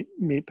in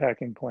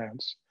meatpacking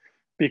plants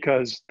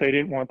because they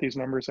didn't want these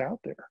numbers out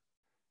there.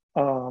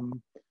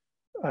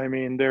 I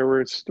mean, there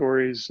were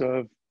stories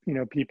of,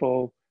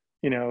 people,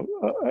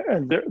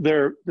 and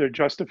their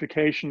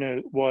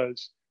justification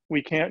was,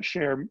 we can't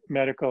share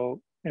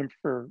medical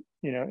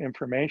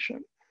information.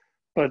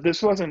 But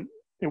it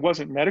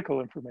wasn't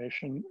medical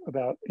information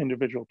about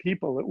individual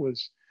people.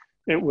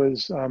 It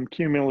was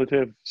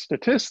cumulative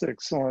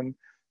statistics on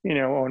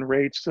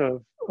rates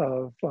of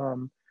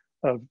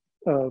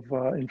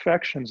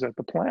infections at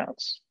the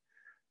plants.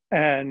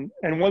 And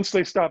once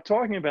they stopped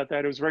talking about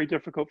that, it was very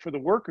difficult for the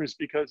workers,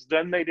 because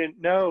then they didn't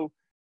know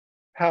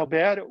how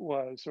bad it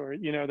was, or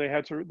they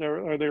had to,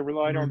 or they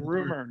relied on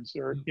rumors,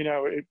 or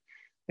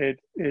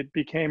it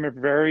became a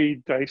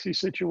very dicey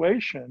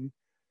situation.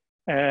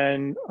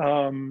 And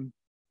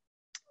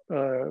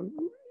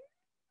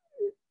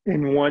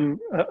in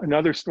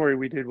another story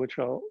we did, which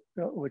I'll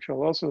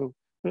also,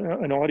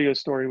 an audio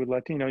story with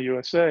Latino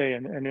USA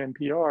and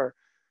NPR.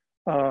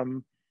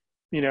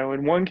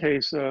 In one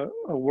case, a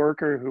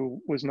worker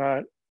who was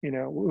not,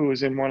 who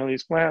was in one of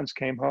these plants,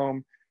 came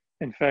home,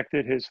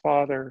 infected his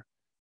father,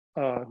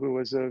 who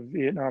was a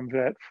Vietnam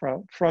vet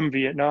from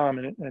Vietnam,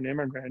 and an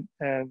immigrant,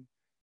 and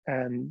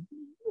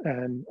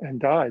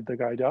died. The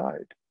guy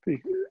died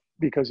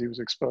because he was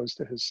exposed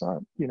to his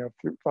son,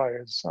 via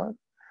his son.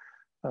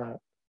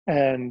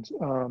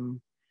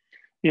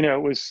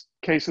 It was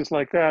cases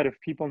like that of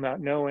people not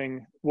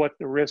knowing what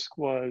the risk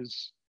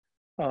was,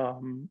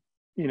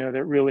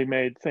 that really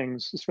made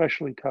things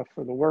especially tough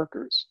for the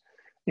workers.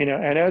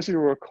 And as you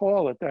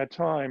recall, at that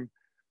time,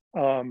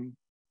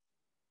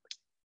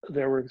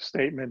 there were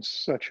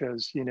statements such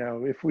as,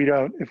 if we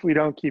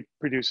don't keep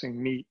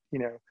producing meat,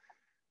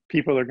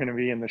 people are going to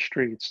be in the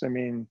streets. I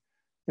mean,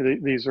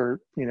 these are,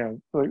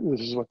 this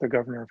is what the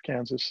governor of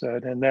Kansas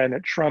said. And then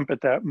Trump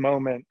at that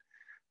moment,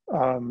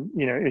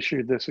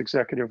 issued this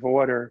executive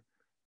order,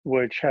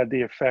 which had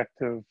the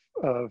effect of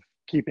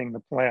keeping the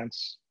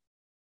plants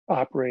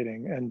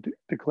operating and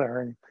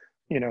declaring,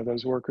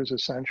 those workers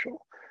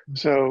essential.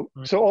 So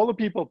all the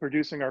people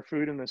producing our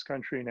food in this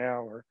country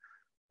now are,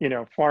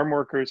 farm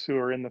workers who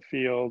are in the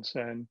fields,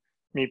 and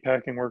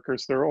meatpacking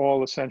workers. They're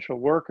all essential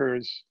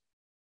workers,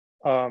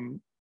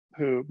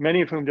 who,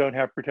 many of whom don't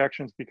have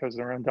protections because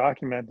they're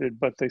undocumented,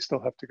 but they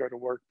still have to go to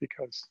work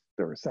because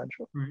they're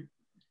essential. Right.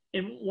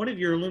 And one of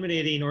your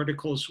illuminating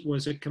articles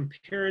was a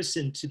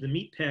comparison to the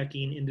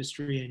meatpacking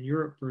industry in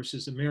Europe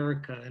versus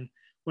America. And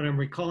what I'm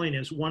recalling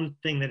is, one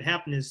thing that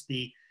happened is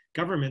the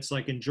governments,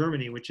 like in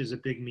Germany, which is a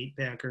big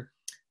meatpacker,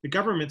 the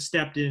government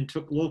stepped in and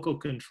took local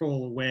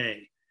control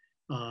away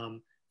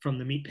from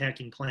the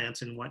meatpacking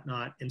plants and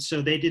whatnot. And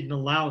so they didn't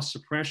allow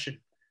suppression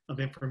of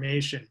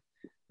information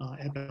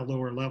at the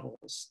lower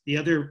levels. The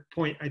other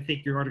point I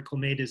think your article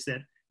made is that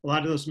a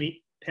lot of those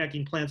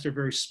meatpacking plants are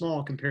very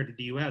small compared to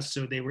the US,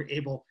 so they were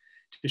able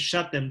to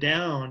shut them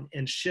down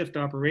and shift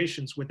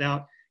operations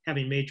without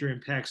having major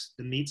impacts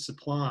to the meat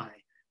supply,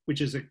 which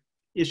is an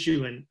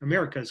issue in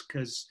America,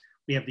 because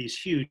we have these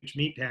huge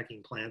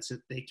meatpacking plants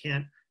that they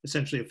can't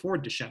essentially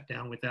afford to shut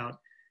down without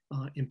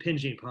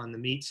impinging upon the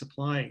meat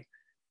supply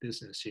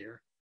business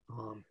here.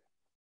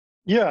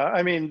 Yeah,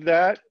 I mean,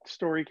 that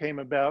story came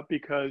about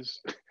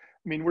because,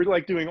 we're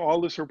like doing all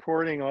this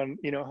reporting on,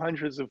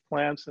 hundreds of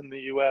plants in the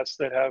US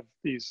that have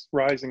these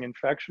rising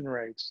infection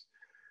rates.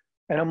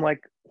 And I'm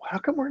like, how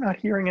come we're not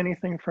hearing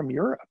anything from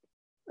Europe?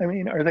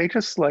 Are they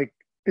just like,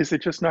 is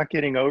it just not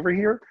getting over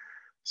here?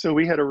 So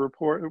we had a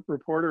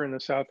reporter in the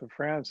south of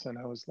France, and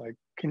I was like,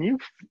 can you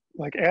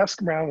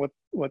ask around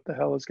what the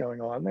hell is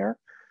going on there?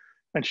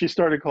 And she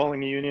started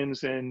calling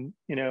unions in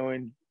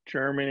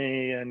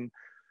Germany and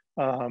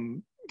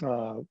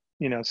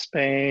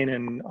Spain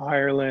and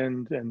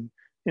Ireland and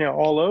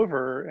all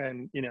over,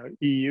 and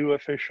EU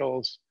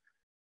officials.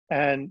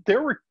 And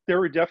there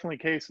were definitely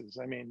cases.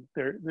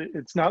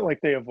 It's not like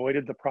they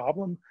avoided the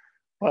problem,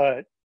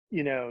 but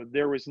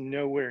there was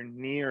nowhere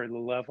near the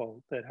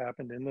level that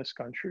happened in this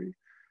country.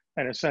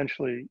 And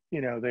essentially,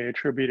 they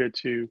attributed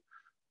to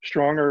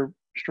stronger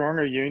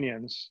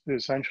unions, who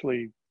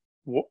essentially,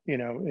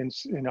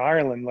 in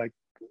Ireland, like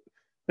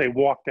they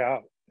walked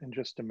out and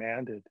just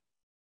demanded,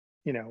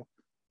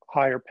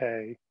 higher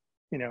pay,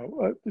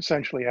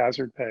 essentially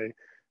hazard pay,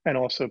 and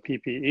also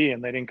PPE,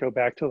 and they didn't go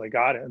back till they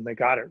got it, and they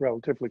got it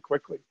relatively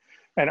quickly.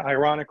 And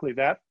ironically,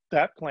 that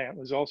plant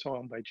was also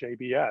owned by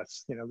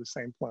JBS, the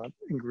same plant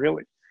in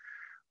Greeley.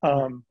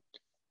 And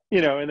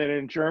then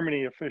in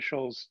Germany,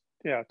 officials,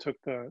 took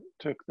the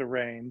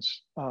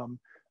reins.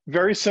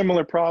 Very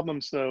similar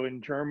problems, though.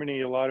 In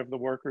Germany, a lot of the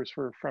workers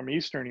were from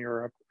Eastern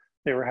Europe.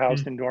 They were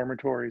housed in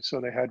dormitories, so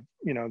they had,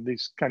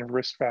 these kind of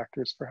risk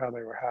factors for how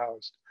they were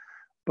housed.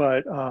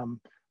 But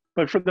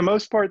for the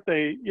most part,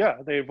 they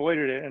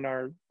avoided it, and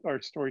our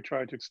story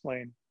tried to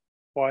explain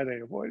why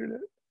they avoided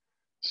it.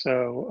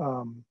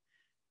 So,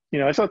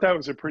 I thought that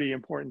was a pretty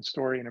important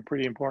story and a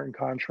pretty important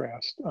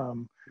contrast.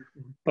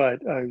 But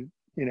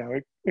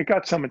it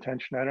got some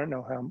attention. I don't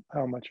know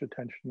how much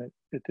attention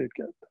it did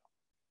get.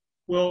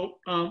 Well,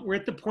 we're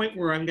at the point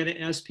where I'm going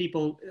to ask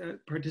people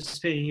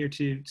participating here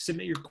to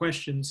submit your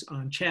questions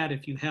on chat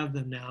if you have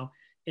them now.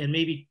 And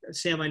maybe,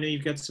 Sam, I know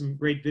you've got some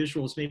great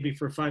visuals. Maybe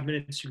for 5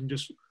 minutes, you can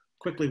just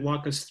quickly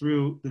walk us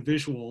through the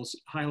visuals,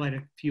 highlight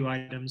a few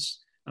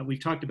items.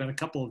 We've talked about a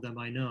couple of them,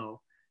 I know,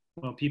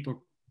 while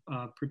people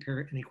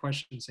prepare any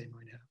questions they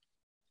might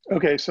have.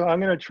 Okay, so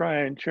I'm going to try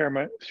and share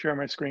my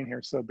screen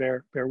here, so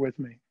bear with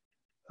me.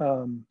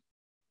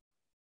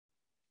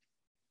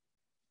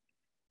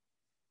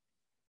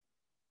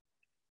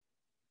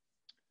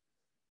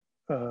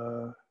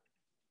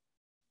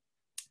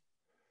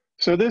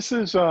 So this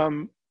is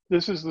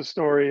the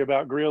story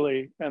about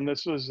Greeley, and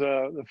this was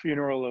the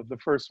funeral of the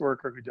first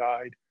worker who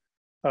died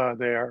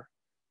there,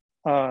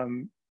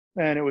 and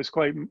it was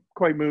quite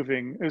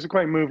moving. It was a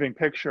quite moving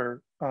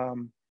picture,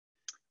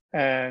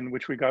 and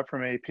which we got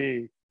from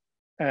AP,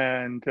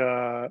 and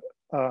the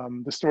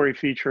story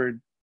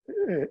featured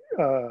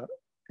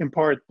in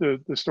part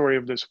the story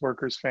of this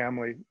worker's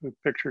family,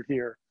 pictured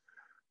here,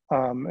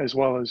 as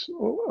well as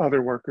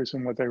other workers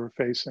and what they were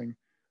facing.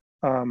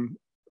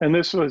 And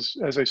this was,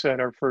 as I said,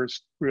 our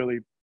first really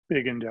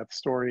big in-depth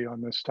story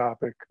on this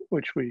topic,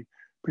 which we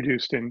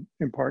produced in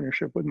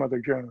partnership with Mother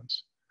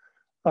Jones.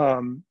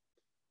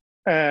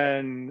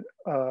 And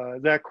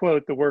that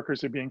quote, "The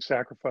workers are being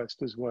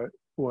sacrificed," is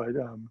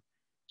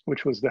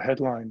which was the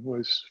headline,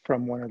 was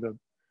from one of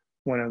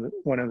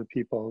the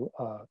people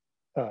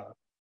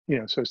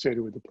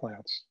associated with the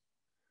plants.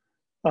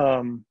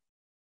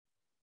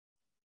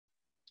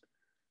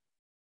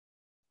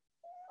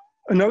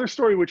 Another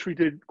story which we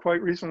did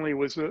quite recently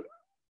was a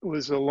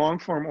long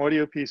form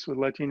audio piece with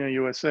Latino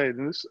USA.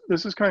 And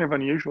this is kind of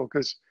unusual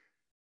because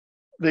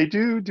they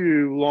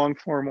do long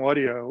form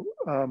audio,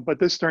 but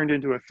this turned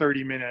into a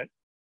 30-minute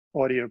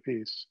audio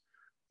piece,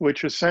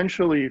 which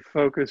essentially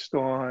focused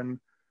on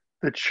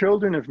the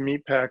children of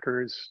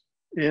meatpackers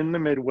in the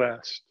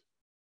Midwest,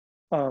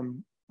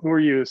 who are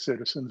U.S.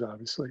 citizens,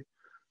 obviously,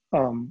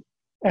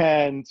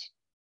 and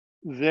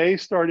they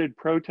started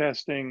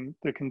protesting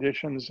the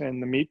conditions in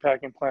the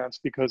meatpacking plants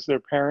because their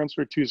parents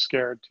were too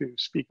scared to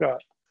speak up.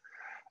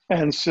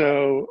 And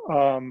so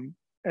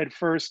at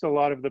first, a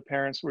lot of the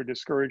parents were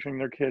discouraging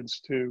their kids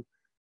to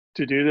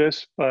do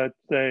this, but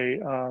they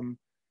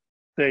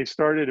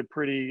started a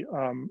pretty,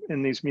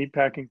 in these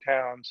meatpacking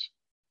towns,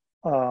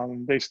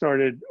 they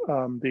started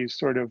these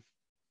sort of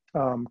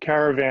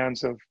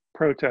caravans of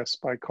protests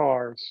by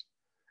cars,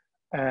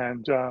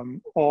 and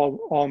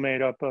all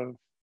made up of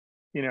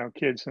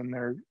kids in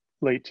their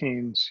late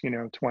teens,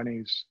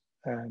 20s,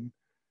 and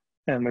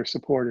their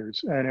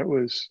supporters. And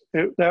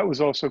that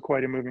was also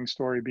quite a moving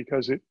story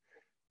because it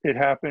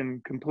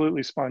happened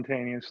completely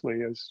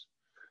spontaneously, as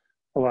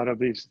a lot of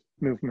these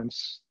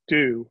movements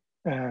do,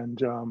 and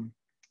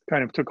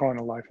kind of took on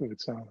a life of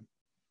its own.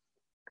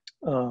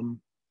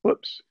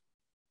 Whoops,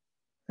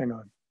 hang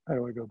on, how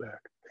do I go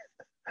back?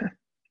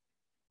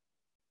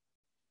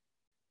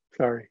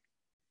 Sorry.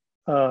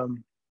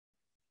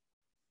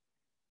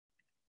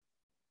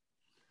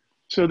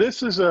 So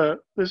this is a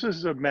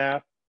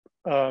map,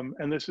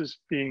 and this is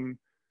being,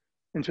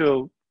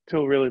 until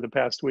really the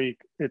past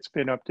week, it's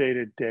been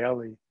updated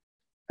daily.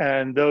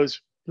 And the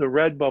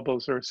red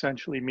bubbles are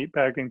essentially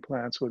meatpacking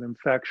plants with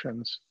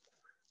infections,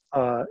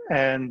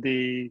 and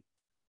the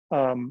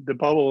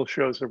bubble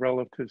shows the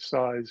relative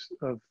size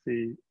of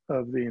the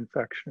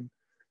infection.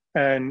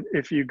 And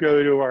if you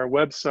go to our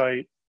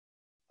website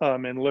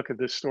and look at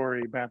this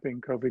story,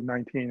 Mapping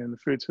COVID-19 in the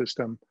Food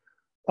System,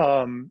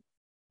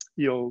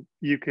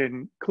 you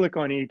can click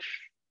on each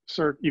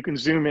you can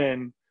zoom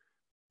in,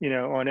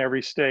 on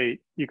every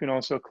state. You can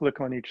also click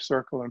on each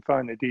circle and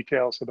find the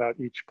details about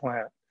each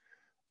plant.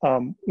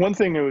 One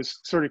thing that was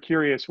sort of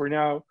curious, we're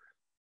now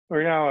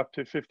up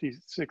to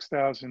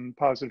 56,000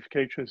 positive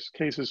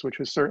cases, which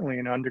is certainly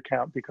an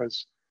undercount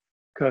because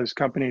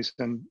companies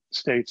and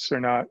states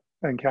and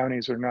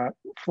counties are not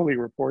fully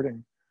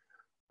reporting.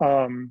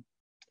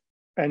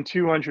 And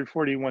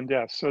 241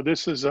 deaths. So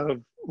this is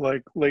of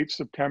like late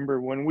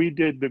September. When we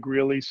did the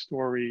Greeley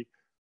story,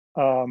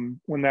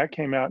 when that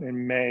came out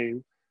in May,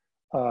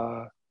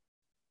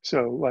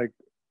 so like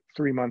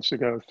 3 months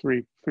ago,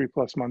 three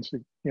plus months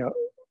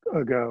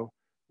ago,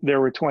 there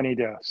were 20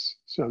 deaths.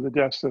 So the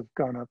deaths have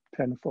gone up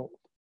tenfold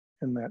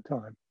in that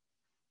time.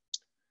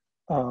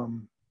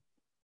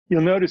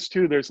 You'll notice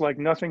too, there's like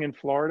nothing in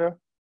Florida,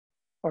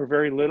 or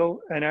very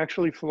little. And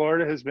actually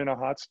Florida has been a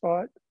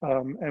hotspot.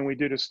 And we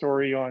did a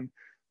story on,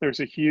 there's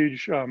a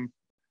huge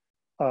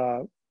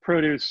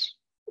produce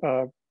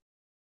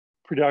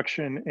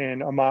production in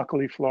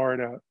Immokalee,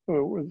 Florida,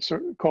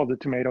 called the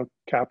tomato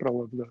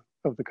capital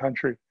of the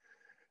country.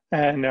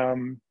 And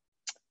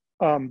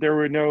there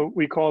were no,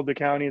 we called the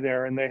county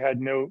there and they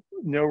had no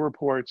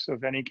reports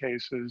of any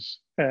cases.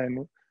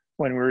 And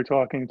when we were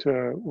talking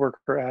to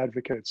worker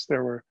advocates,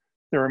 there were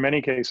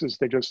many cases,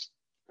 they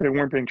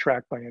weren't being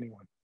tracked by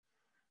anyone.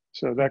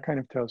 So that kind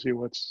of tells you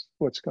what's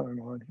going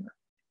on here.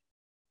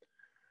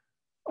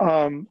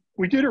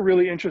 We did a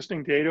really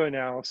interesting data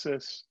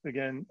analysis.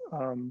 Again,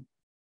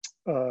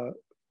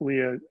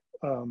 Leah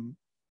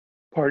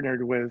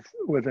partnered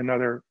with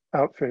another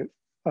outfit,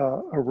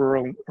 a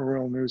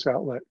rural news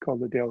outlet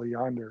called the Daily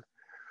Yonder.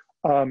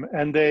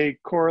 And they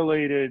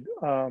correlated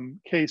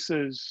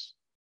cases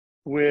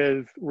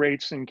with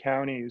rates in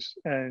counties.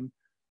 And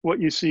what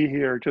you see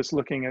here, just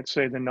looking at,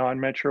 say, the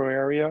non-metro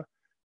area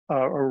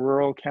or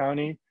rural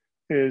county,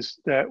 is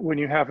that when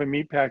you have a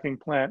meatpacking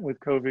plant with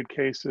COVID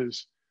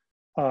cases,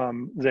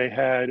 they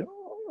had,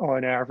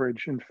 on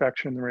average,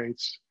 infection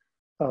rates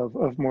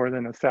of more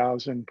than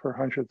 1,000 per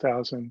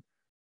 100,000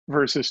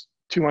 versus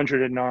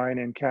 209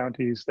 in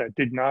counties that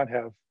did not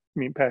have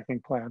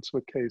meatpacking plants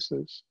with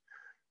cases.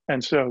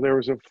 And so there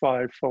was a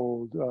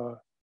five-fold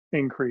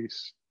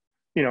increase,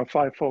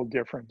 five-fold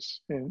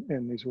difference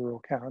in these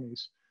rural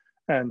counties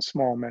and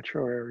small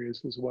metro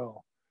areas as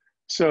well.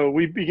 So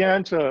we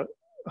began to,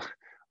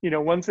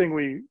 one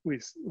thing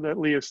that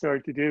Leah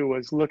started to do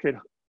was look at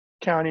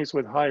counties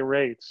with high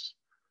rates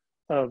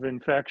of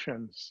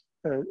infections,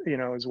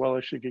 as well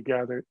as she could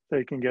gather,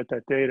 they can get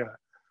that data.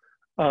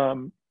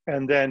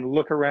 And then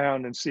look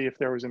around and see if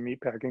there was a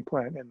meatpacking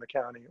plant in the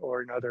county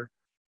or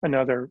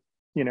another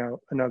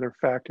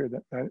factor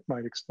that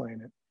might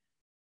explain it.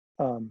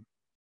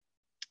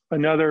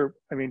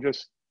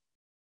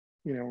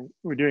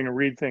 We're doing a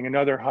Reed thing.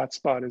 Another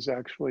hotspot is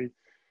actually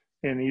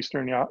in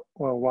eastern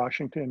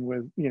Washington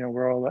with,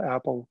 where all the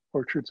apple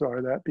orchards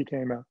are. That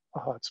became a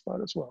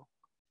hotspot as well.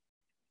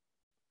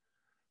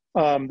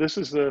 This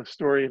is the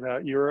story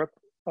about Europe,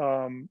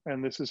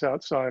 and this is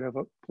outside of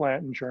a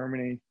plant in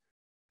Germany,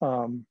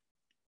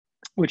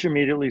 which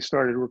immediately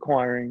started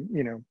requiring,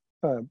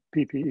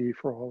 PPE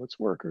for all its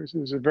workers. It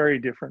was a very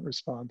different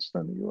response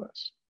than the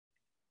US.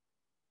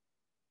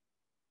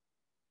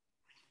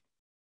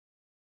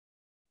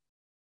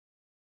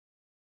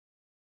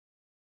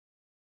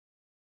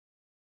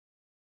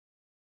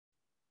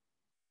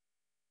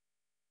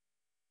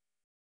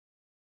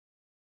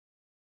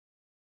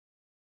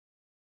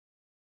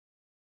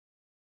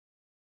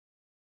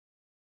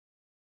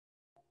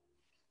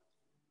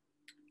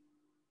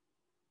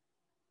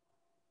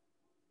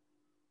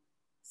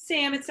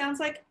 Sam, it sounds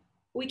like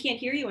we can't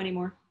hear you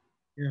anymore.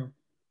 Yeah.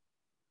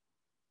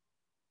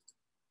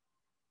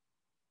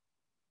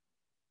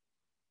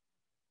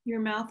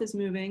 Your mouth is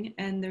moving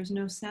and there's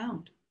no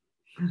sound.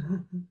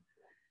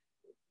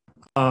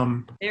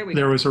 There we go.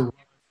 There was a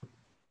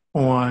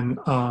run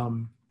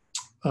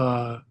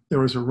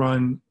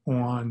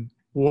on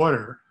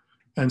water,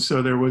 and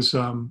so there was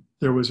a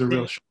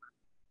real.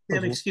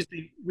 Sam, excuse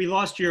me, we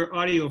lost your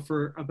audio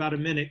for about a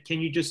minute. Can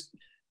you just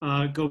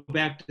go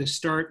back to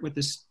start with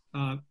this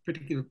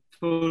particular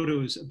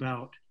photos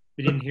about?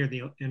 We didn't hear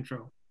the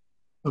intro.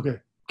 Okay,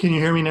 can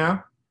you hear me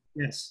now?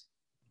 Yes.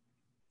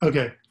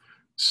 Okay,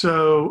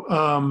 so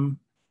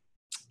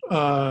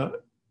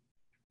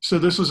so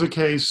this was a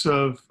case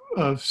of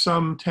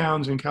some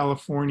towns in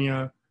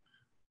California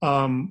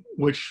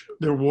which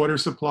their water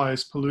supply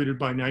is polluted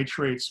by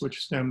nitrates, which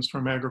stems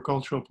from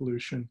agricultural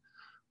pollution,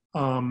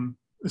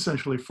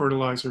 essentially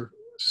fertilizer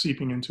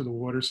seeping into the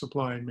water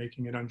supply and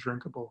making it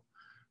undrinkable.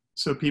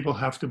 So people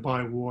have to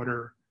buy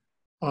water,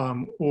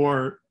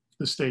 or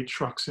the state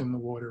trucks in the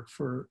water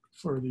for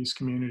these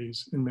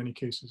communities, in many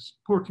cases,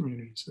 poor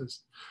communities.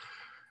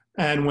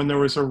 And when there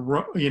was a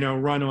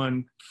run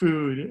on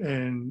food,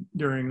 and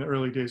during the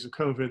early days of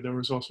COVID, there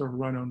was also a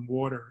run on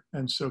water.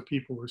 And so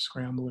people were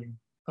scrambling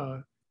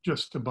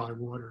just to buy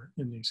water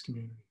in these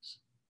communities.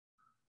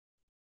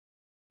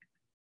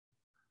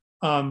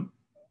 And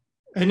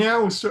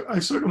now I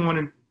sort of want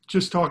to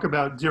just talk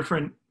about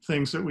different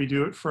things that we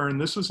do at FERN.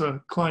 This was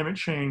a climate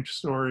change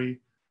story,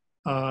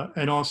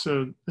 and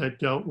also that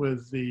dealt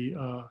with the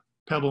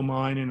Pebble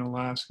Mine in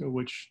Alaska,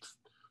 which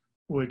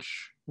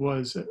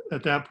was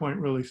at that point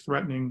really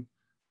threatening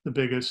the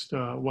biggest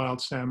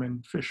wild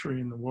salmon fishery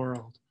in the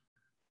world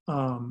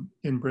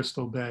in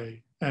Bristol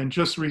Bay. And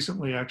just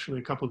recently, actually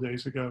a couple of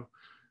days ago,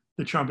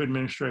 the Trump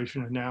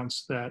administration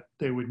announced that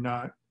they would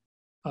not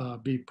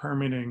be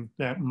permitting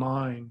that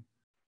mine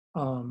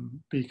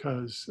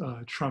because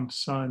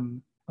Trump's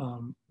son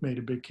made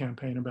a big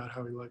campaign about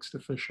how he likes to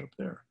fish up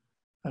there.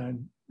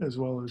 And as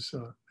well as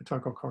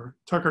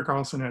Tucker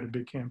Carlson had a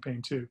big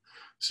campaign too.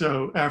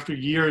 So after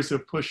years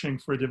of pushing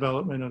for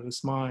development of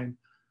this mine,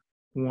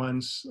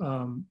 once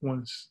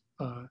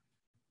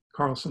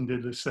Carlson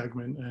did this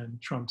segment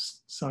and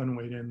Trump's son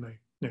weighed in,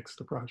 they nixed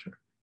the project.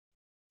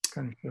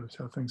 Kind of shows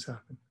how things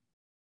happen.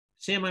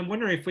 Sam, I'm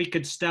wondering if we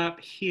could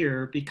stop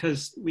here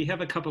because we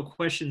have a couple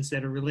questions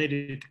that are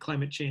related to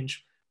climate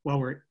change while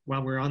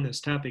we're on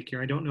this topic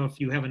here. I don't know if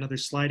you have another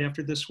slide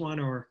after this one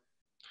or.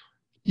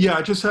 Yeah,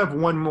 I just have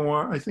one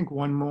more. I think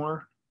one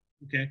more.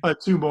 Okay.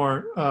 Two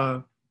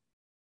more.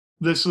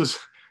 This was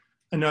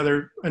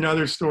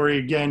another story,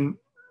 again,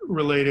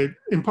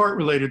 in part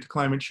related to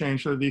climate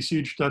change. So these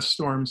huge dust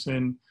storms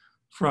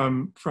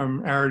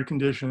from arid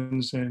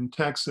conditions in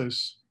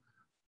Texas,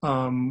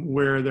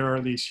 where there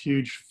are these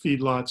huge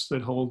feedlots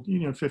that hold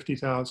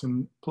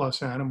 50,000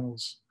 plus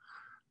animals,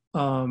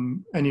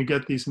 and you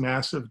get these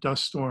massive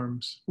dust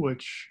storms,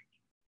 which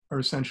are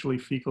essentially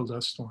fecal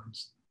dust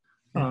storms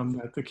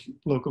that the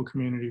local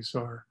communities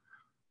are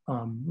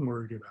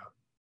worried about.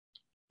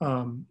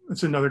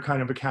 It's another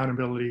kind of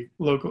accountability,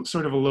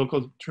 sort of a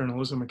local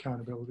journalism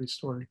accountability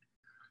story.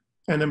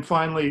 And then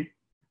finally,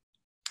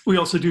 we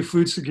also do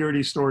food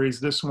security stories.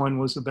 This one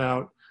was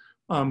about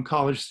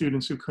college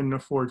students who couldn't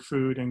afford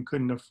food and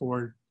couldn't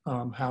afford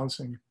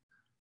housing,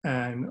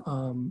 and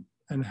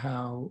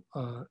how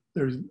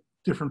there's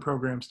different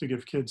programs to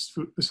give kids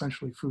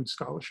essentially food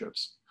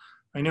scholarships.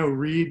 I know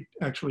Reed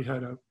actually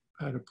had a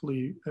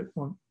plea at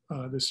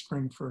this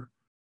spring for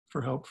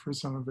help for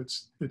some of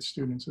its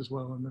students as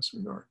well in this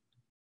regard.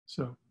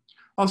 So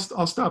I'll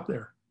stop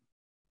there.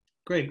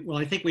 Great. Well,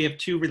 I think we have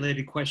two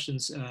related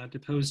questions to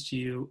pose to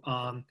you,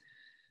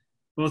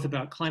 both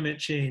about climate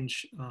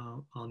change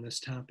on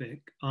this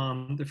topic.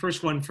 The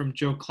first one from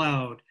Joe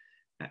Cloud.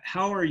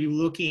 How are you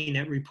looking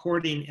at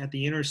reporting at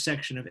the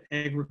intersection of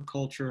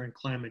agriculture and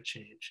climate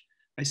change?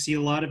 I see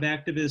a lot of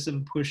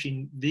activism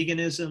pushing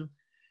veganism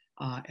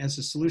as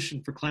a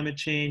solution for climate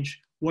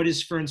change. What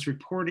is FERN's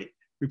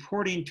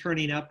reporting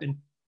turning up in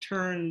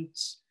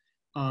terms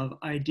of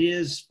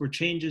ideas for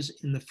changes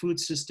in the food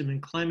system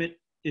and climate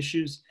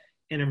issues?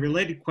 And a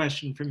related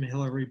question from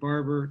Hillary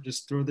Barber,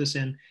 just throw this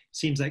in.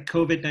 Seems like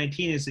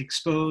COVID-19 has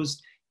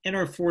exposed and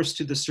are forced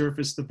to the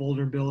surface the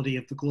vulnerability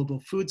of the global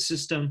food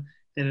system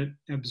that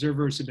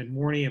observers have been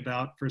warning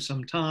about for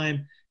some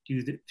time. Do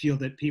you feel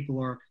that people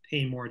are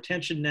paying more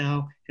attention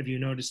now? Have you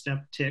noticed an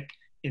uptick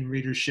in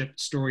readership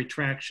story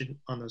traction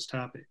on those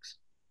topics?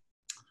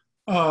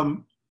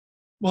 Well,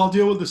 I'll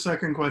deal with the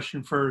second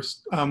question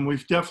first.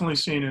 We've definitely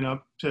seen an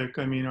uptick.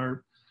 I mean,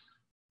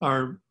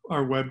 our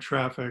web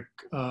traffic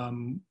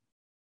has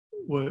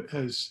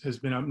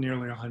been up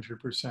nearly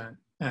 100%.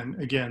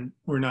 And again,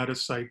 we're not a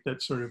site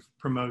that sort of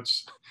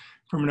promotes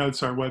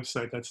our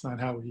website. That's not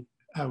how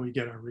we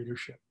get our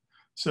readership.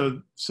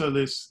 So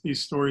these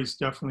stories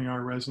definitely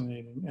are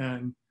resonating,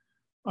 and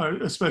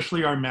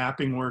especially our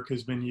mapping work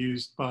has been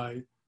used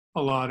by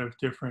a lot of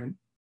different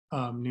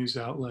news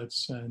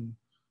outlets, and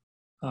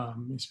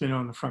it's been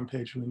on the front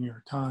page of the New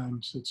York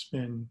Times. It's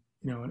been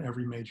in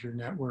every major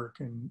network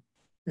and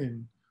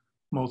in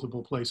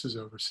multiple places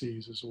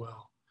overseas as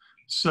well.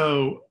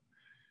 So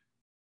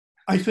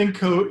I think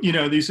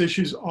these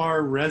issues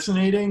are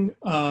resonating.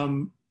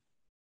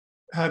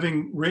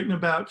 Having written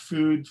about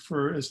food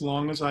for as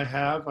long as I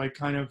have, I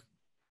kind of,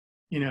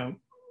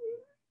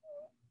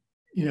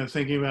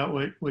 thinking about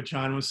what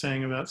John was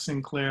saying about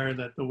Sinclair,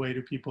 that the way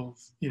to people,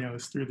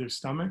 is through their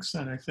stomachs.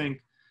 And I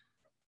think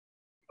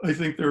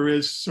there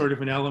is sort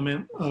of an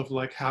element of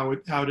like, how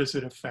does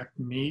it affect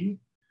me?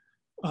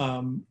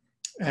 In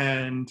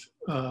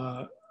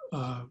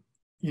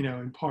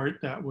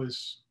part that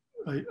was,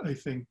 I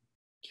think,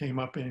 came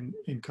up in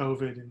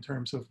COVID in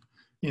terms of,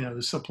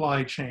 the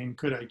supply chain,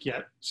 could I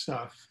get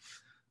stuff?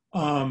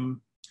 And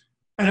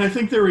I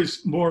think there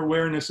is more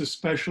awareness,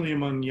 especially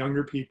among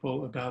younger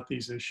people, about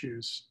these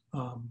issues.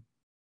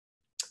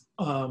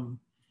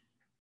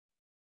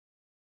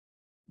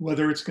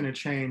 Whether it's going to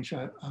change,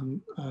 I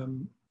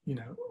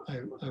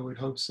would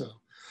hope so.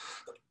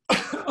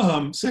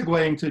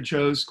 Segueing to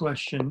Joe's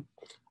question,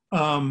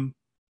 I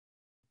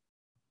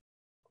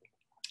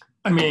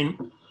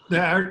mean,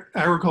 the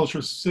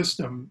agriculture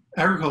system,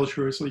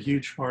 agriculture is a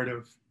huge part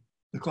of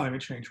the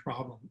climate change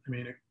problem. I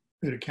mean,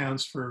 it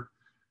accounts for,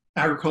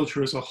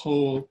 agriculture as a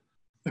whole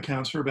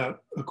accounts for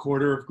about a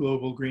quarter of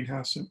global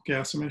greenhouse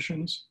gas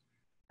emissions.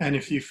 And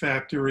if you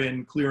factor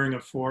in clearing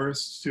of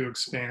forests to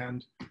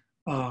expand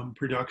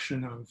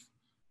production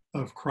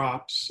of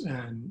crops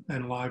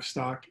and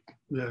livestock,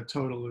 the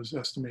total is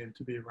estimated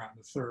to be around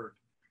a third.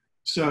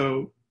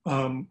 So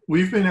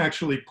we've been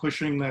actually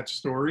pushing that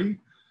story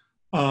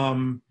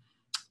of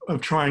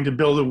trying to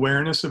build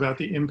awareness about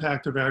the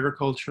impact of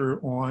agriculture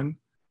on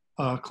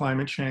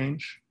climate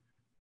change,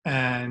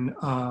 and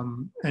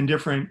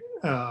different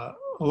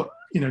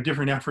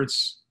different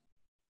efforts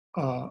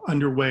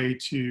underway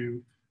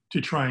to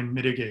try and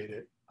mitigate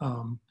it.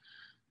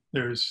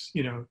 There's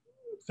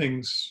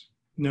things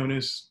known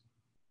as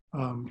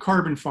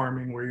carbon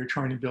farming, where you're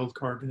trying to build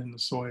carbon in the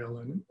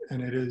soil,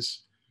 and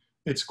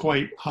it's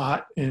quite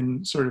hot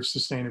in sort of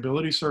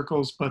sustainability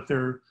circles, but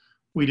there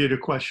we did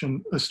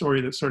a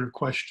story that sort of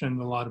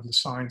questioned a lot of the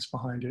science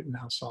behind it and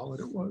how solid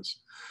it was.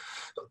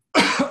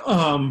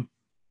 And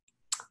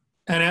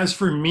as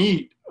for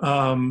meat,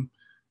 I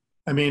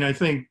mean, I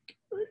think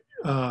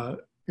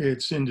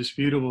it's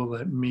indisputable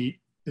that meat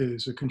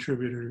is a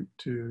contributor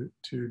to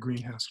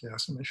greenhouse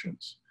gas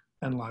emissions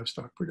and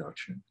livestock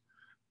production.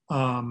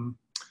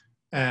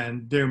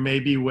 And there may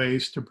be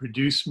ways to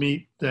produce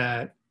meat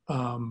that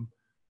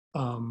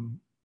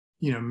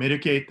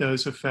mitigate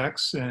those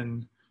effects.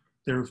 And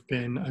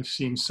I've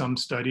seen some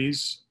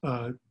studies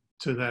to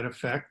that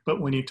effect.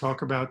 But when you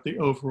talk about the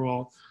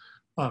overall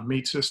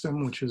meat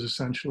system, which is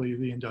essentially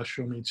the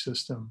industrial meat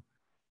system,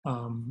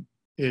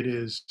 it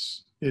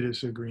is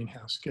a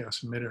greenhouse gas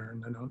emitter,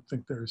 and I don't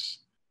think there's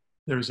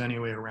any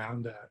way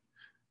around that.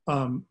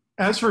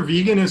 As for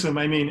veganism,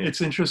 I mean,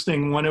 it's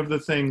interesting.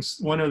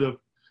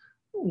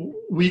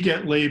 We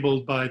get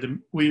labeled by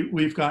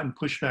we've gotten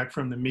pushback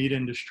from the meat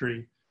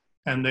industry,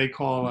 and they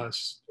call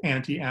us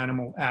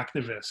anti-animal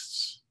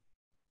activists.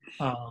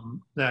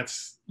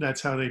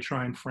 That's how they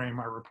try and frame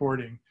our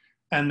reporting.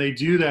 And they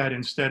do that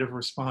instead of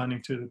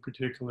responding to the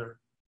particular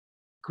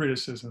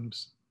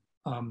criticisms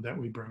that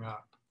we bring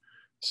up.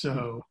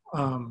 So,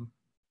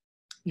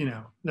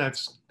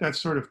 that's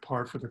sort of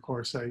par for the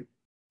course. I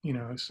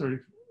sort of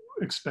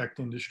expect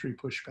industry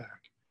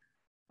pushback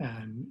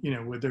and,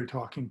 with their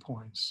talking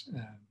points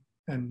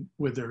and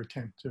with their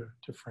attempt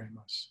to frame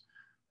us.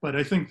 But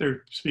I think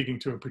they're speaking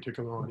to a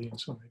particular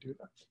audience when they do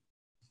that.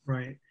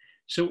 Right.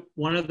 So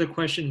one other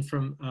question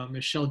from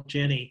Michelle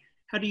Jenny.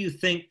 How do you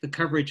think the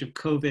coverage of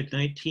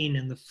COVID-19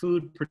 and the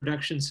food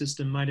production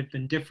system might have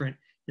been different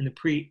in the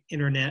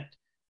pre-internet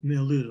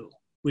milieu?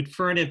 Would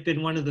FERN have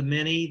been one of the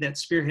many that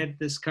spearheaded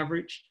this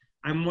coverage?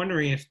 I'm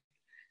wondering if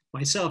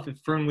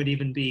FERN would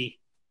even be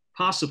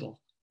possible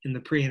in the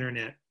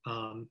pre-internet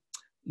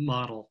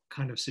model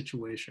kind of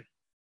situation.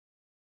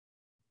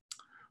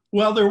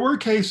 Well, there were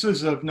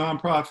cases of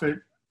nonprofit,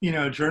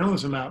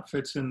 journalism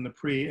outfits in the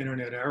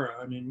pre-internet era.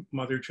 I mean,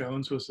 Mother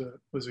Jones was a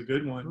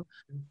good one,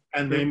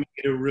 and they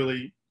made a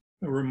really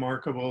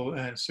remarkable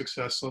and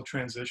successful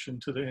transition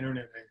to the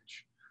internet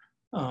age.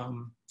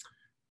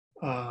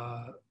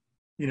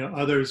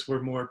 Others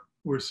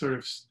were sort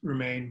of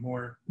remained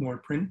more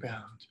print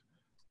bound.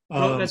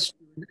 Well,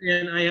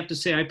 and I have to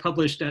say, I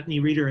published at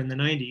Reader in the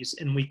 90s,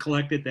 and we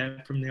collected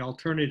that from the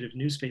alternative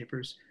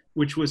newspapers,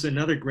 which was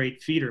another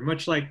great feeder,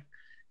 much like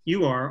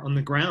you are on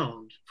the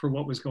ground for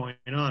what was going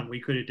on.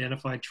 We could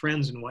identify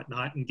trends and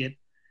whatnot and get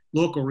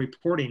local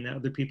reporting that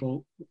other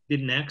people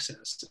didn't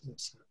access in a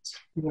sense.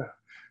 Yeah,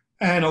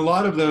 and a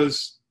lot of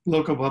those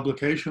local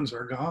publications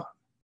are gone.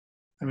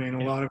 I mean,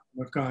 a lot of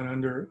them have gone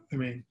under. I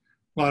mean,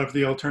 a lot of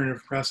the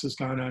alternative press has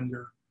gone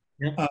under.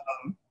 Yeah.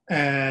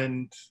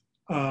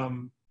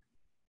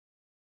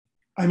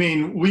 I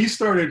mean, we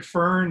started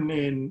FERN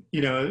and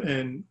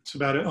it's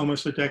about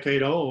almost a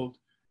decade old.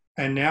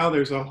 And now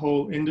there's a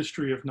whole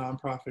industry of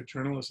nonprofit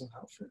journalism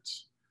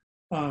outfits.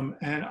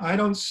 And I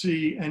don't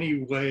see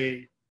any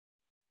way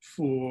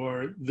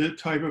for the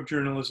type of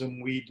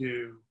journalism we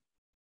do,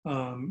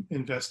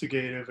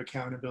 investigative,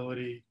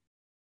 accountability,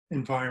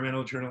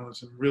 environmental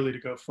journalism, really to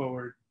go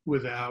forward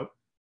without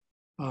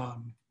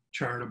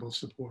charitable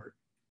support.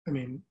 I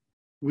mean,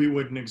 we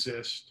wouldn't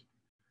exist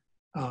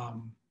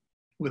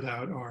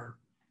without our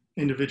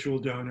individual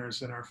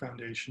donors and our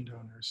foundation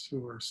donors,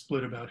 who are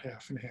split about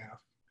half and half.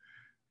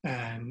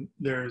 And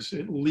there's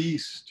at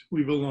least,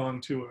 we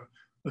belong to an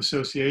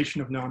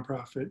association of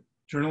nonprofit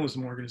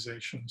journalism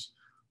organizations,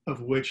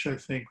 of which I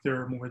think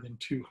there are more than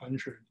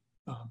 200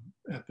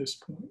 at this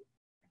point.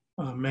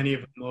 Many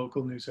of them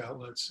local news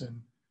outlets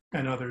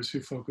and others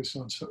who focus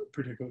on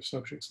particular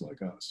subjects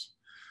like us.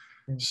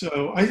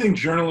 So I think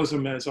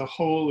journalism as a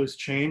whole is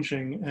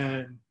changing.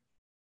 And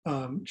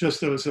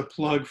just as a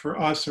plug for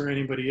us or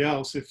anybody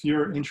else, if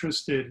you're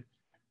interested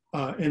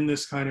in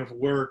this kind of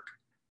work,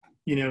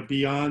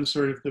 beyond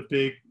sort of the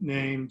big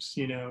names,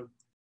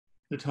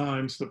 the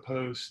Times, the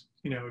Post,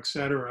 et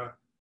cetera,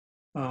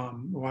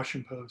 the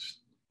Washington Post,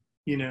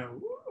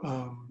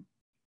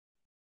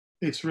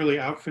 it's really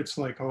outfits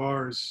like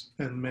ours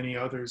and many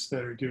others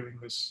that are doing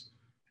this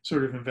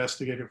sort of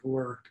investigative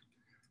work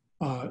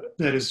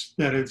that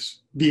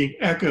is being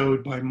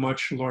echoed by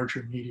much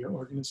larger media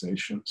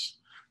organizations.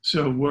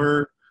 So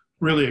we're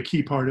really a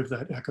key part of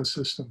that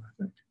ecosystem, I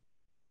think.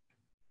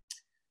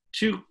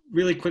 Two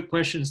really quick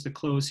questions to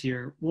close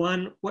here.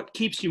 One, what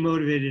keeps you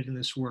motivated in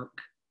this work,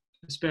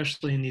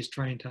 especially in these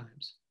trying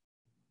times?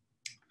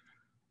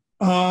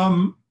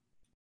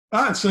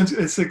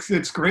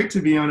 It's great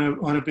to be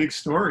on a big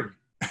story.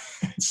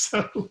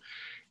 So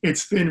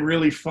it's been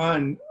really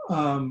fun.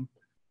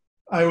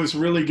 I was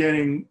really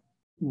getting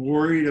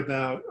worried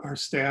about our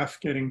staff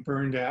getting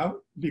burned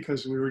out,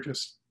 because we were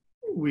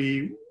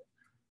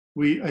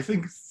I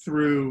think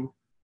through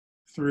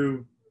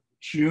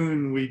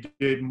June, we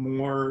had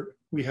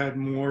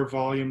more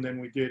volume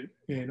than we did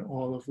in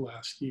all of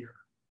last year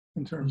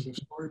in terms of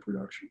story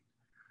production.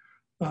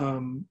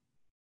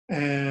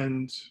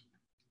 And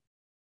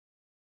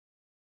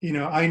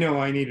I know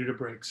I needed a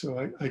break,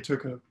 so I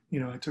took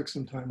I took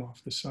some time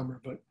off this summer,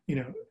 but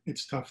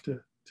it's tough to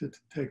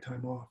take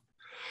time off.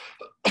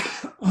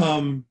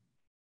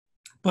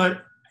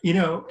 But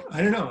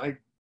I don't know.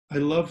 I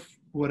love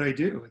what I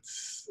do.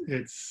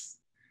 It's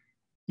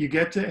you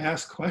get to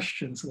ask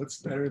questions. What's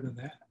better than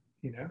that?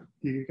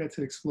 You get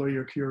to explore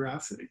your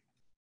curiosity.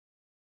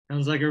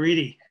 Sounds like a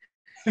Reedy.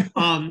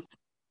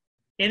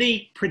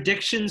 Any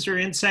predictions or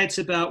insights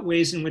about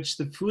ways in which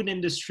the food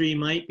industry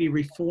might be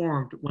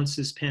reformed once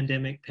this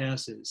pandemic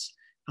passes?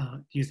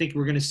 Do you think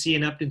we're going to see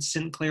an Upton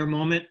Sinclair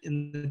moment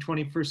in the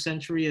 21st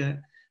century, a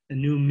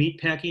new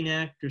Meatpacking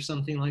Act or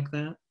something like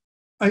that?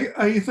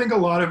 I think a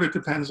lot of it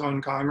depends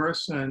on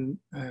Congress and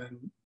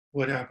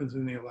what happens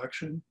in the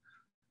election.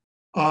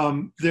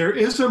 There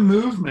is a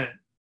movement.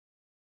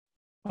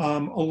 A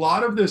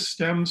lot of this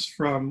stems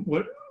from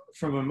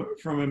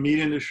a meat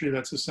industry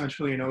that's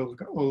essentially an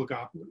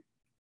oligopoly.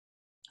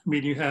 I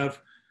mean, you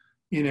have,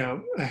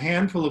 a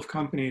handful of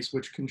companies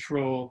which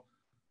control,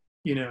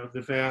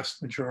 the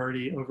vast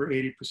majority, over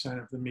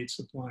 80% of the meat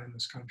supply in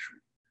this country.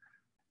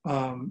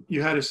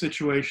 You had a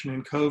situation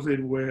in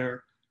COVID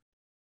where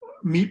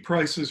meat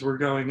prices were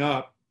going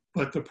up,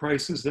 but the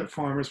prices that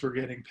farmers were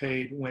getting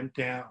paid went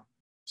down.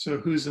 So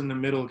who's in the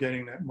middle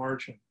getting that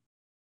margin?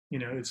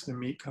 It's the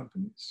meat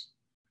companies.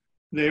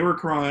 They were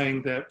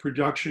crying that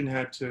production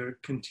had to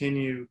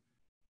continue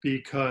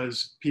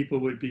because people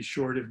would be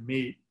short of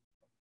meat.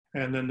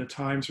 And then the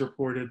Times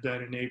reported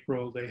that in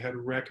April, they had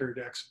record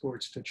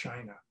exports to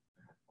China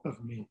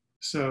of meat.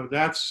 So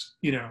that's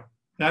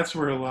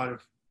where a lot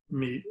of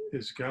meat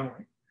is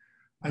going.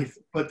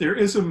 But there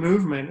is a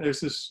movement,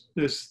 there's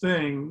this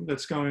thing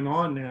that's going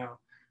on now,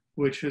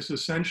 which is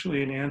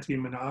essentially an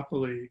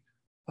anti-monopoly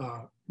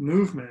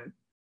movement.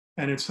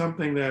 And it's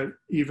something that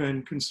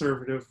even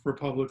conservative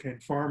Republican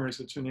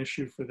farmers, it's an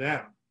issue for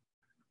them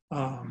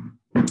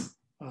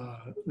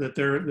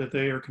that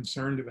they are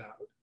concerned about.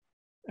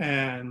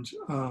 And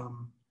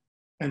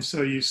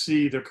so you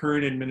see the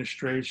current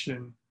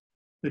administration,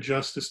 the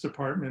Justice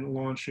Department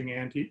launching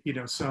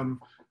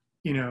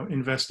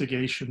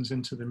investigations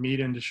into the meat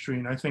industry.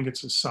 And I think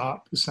it's a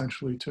sop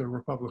essentially to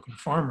Republican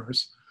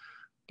farmers.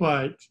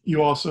 But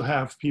you also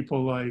have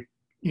people like,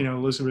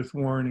 Elizabeth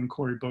Warren and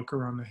Cory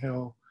Booker on the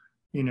Hill,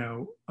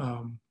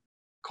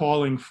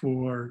 calling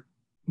for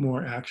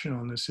more action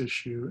on this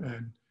issue.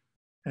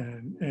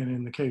 And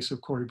in the case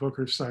of Cory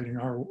Booker, citing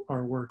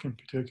our work in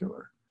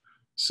particular.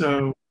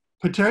 So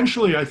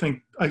potentially, I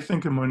think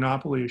a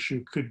monopoly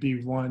issue could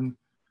be one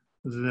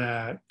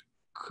that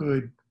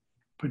could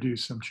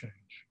produce some change.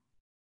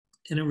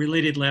 And a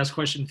related last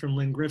question from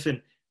Lynn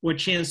Griffin. What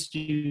chance do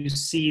you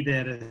see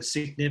that a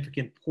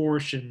significant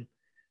proportion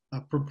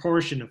of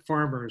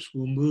farmers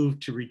will move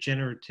to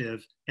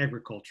regenerative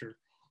agriculture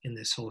in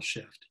this whole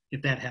shift,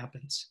 if that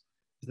happens,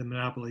 if the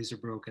monopolies are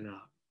broken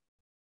up?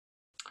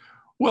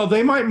 Well,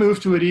 they might move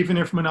to it even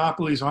if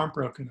monopolies aren't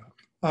broken up.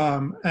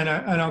 And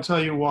I'll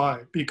tell you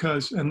why,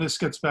 and this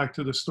gets back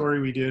to the story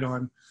we did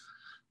on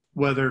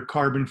whether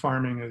carbon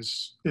farming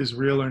is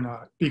real or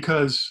not,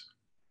 because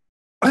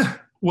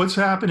what's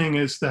happening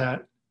is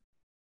that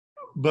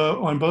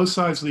on both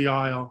sides of the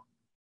aisle,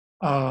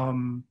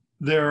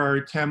 there are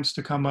attempts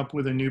to come up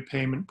with a new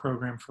payment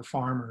program for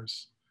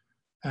farmers.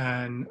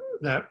 And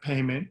that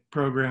payment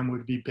program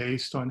would be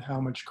based on how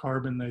much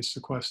carbon they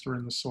sequester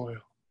in the soil,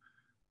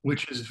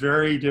 which is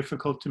very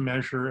difficult to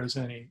measure, as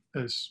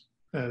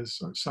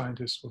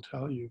scientists will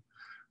tell you.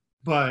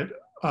 But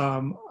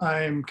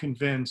I'm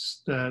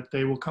convinced that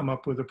they will come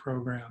up with a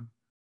program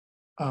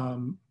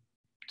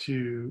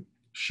to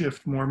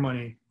shift more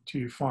money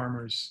to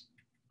farmers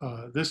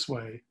this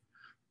way.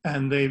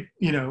 And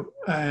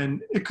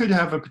and it could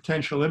have a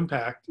potential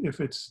impact if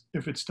it's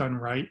done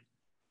right,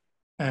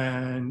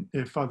 and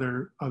if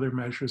other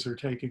measures are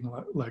taken,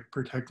 like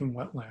protecting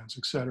wetlands,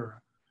 et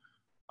cetera.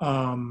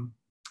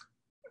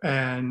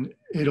 And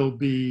it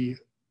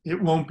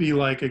won't be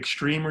like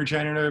extreme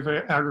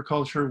regenerative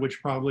agriculture,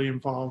 which probably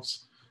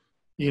involves,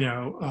 which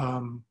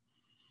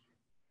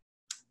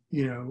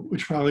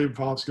probably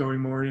involves going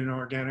more in an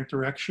organic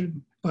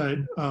direction. But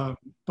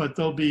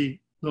there'll be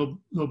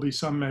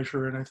some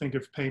measure, and I think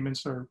if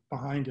payments are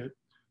behind it,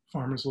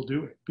 farmers will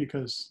do it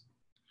because,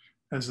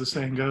 as the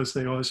saying goes,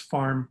 they always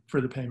farm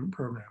for the payment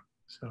program.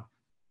 So,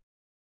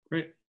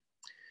 great.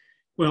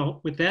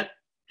 Well, with that,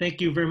 thank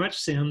you very much,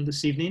 Sam,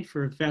 this evening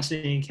for a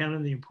fascinating account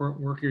of the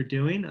important work you're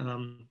doing.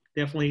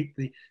 Definitely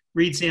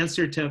Reed's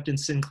answer to Upton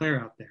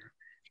Sinclair out there.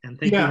 And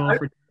thank you all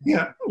for.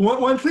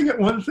 One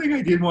thing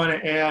I did want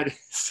to add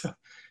is,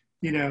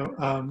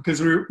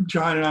 because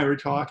John and I were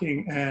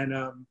talking, and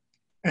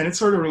it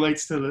sort of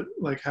relates to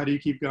how do you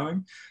keep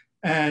going,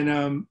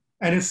 and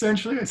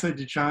essentially I said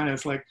to John, I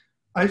was like,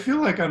 I feel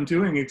like I'm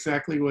doing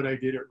exactly what I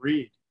did at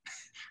Reed,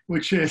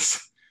 which is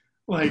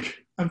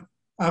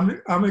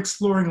I'm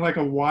exploring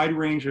a wide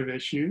range of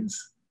issues,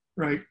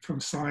 right, from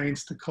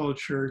science to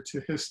culture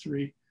to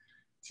history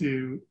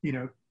to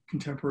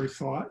contemporary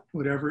thought,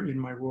 whatever in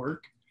my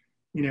work.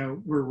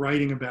 We're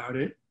writing about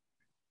it,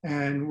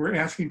 and we're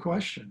asking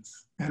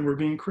questions and we're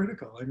being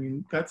critical. I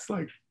mean, that's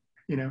like,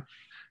 you know,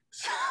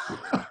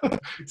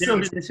 so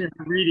Definition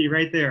of Reedy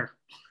right there.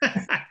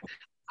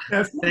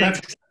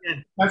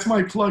 that's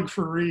my plug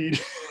for Reed.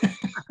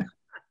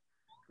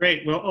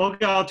 Great. Well,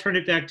 Olga, I'll turn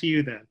it back to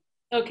you then.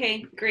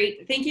 Okay,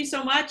 great. Thank you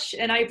so much.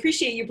 And I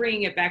appreciate you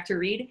bringing it back to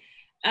Reed.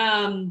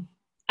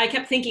 I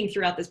kept thinking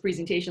throughout this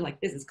presentation, like,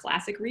 this is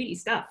classic Reedy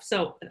stuff.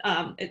 So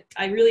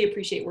I really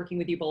appreciate working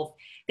with you both.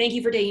 Thank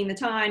you for taking the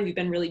time. You've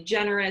been really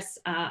generous.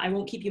 I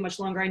won't keep you much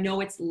longer. I know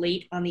it's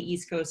late on the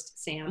East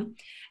Coast, Sam.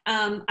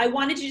 I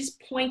wanted to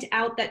just point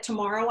out that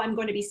tomorrow I'm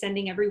going to be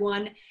sending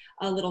everyone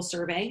a little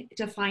survey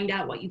to find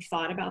out what you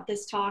thought about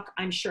this talk.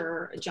 I'm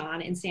sure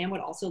John and Sam would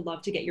also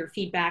love to get your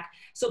feedback.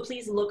 So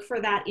please look for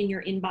that in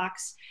your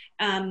inbox.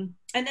 And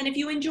then if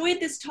you enjoyed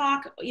this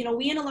talk, you know,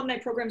 we in alumni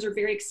programs are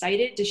very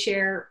excited to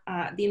share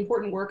the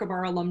important work of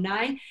our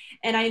alumni.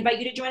 And I invite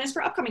you to join us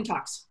for upcoming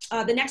talks.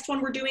 The next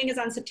one we're doing is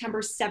on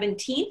September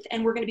 17th,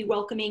 and we're going to be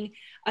welcoming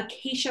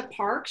Acacia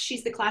Parks.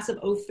 She's the class of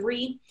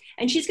 '03,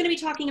 and she's going to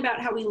be talking about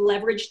how we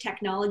leverage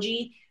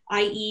technology,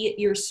 i.e.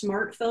 your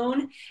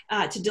smartphone,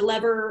 to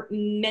deliver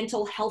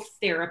mental health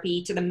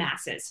therapy to the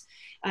masses.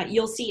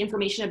 You'll see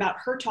information about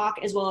her talk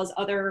as well as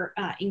other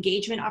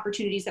engagement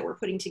opportunities that we're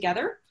putting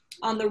together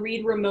on the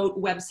Reed Remote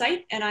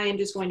website, and I am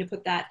just going to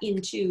put that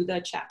into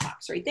the chat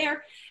box right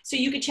there. So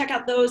you can check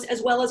out those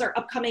as well as our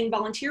upcoming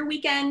volunteer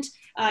weekend.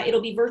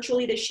 It'll be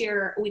virtually this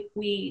year.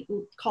 We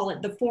call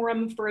it the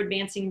Forum for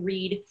Advancing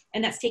Reed,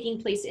 and that's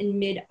taking place in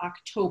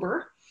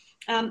mid-October.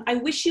 I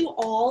wish you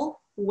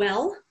all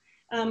well,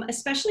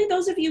 especially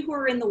those of you who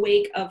are in the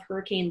wake of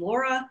Hurricane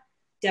Laura,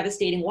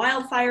 devastating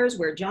wildfires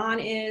where John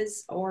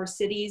is, or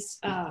cities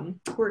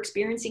who are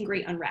experiencing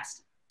great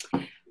unrest.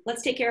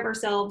 Let's take care of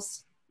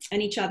ourselves and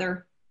each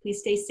other. Please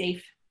stay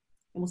safe,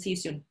 and we'll see you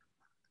soon.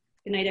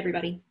 Good night,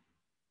 everybody.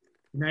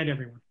 Good night,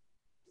 everyone.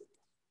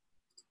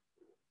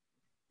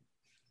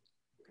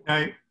 Good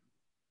night.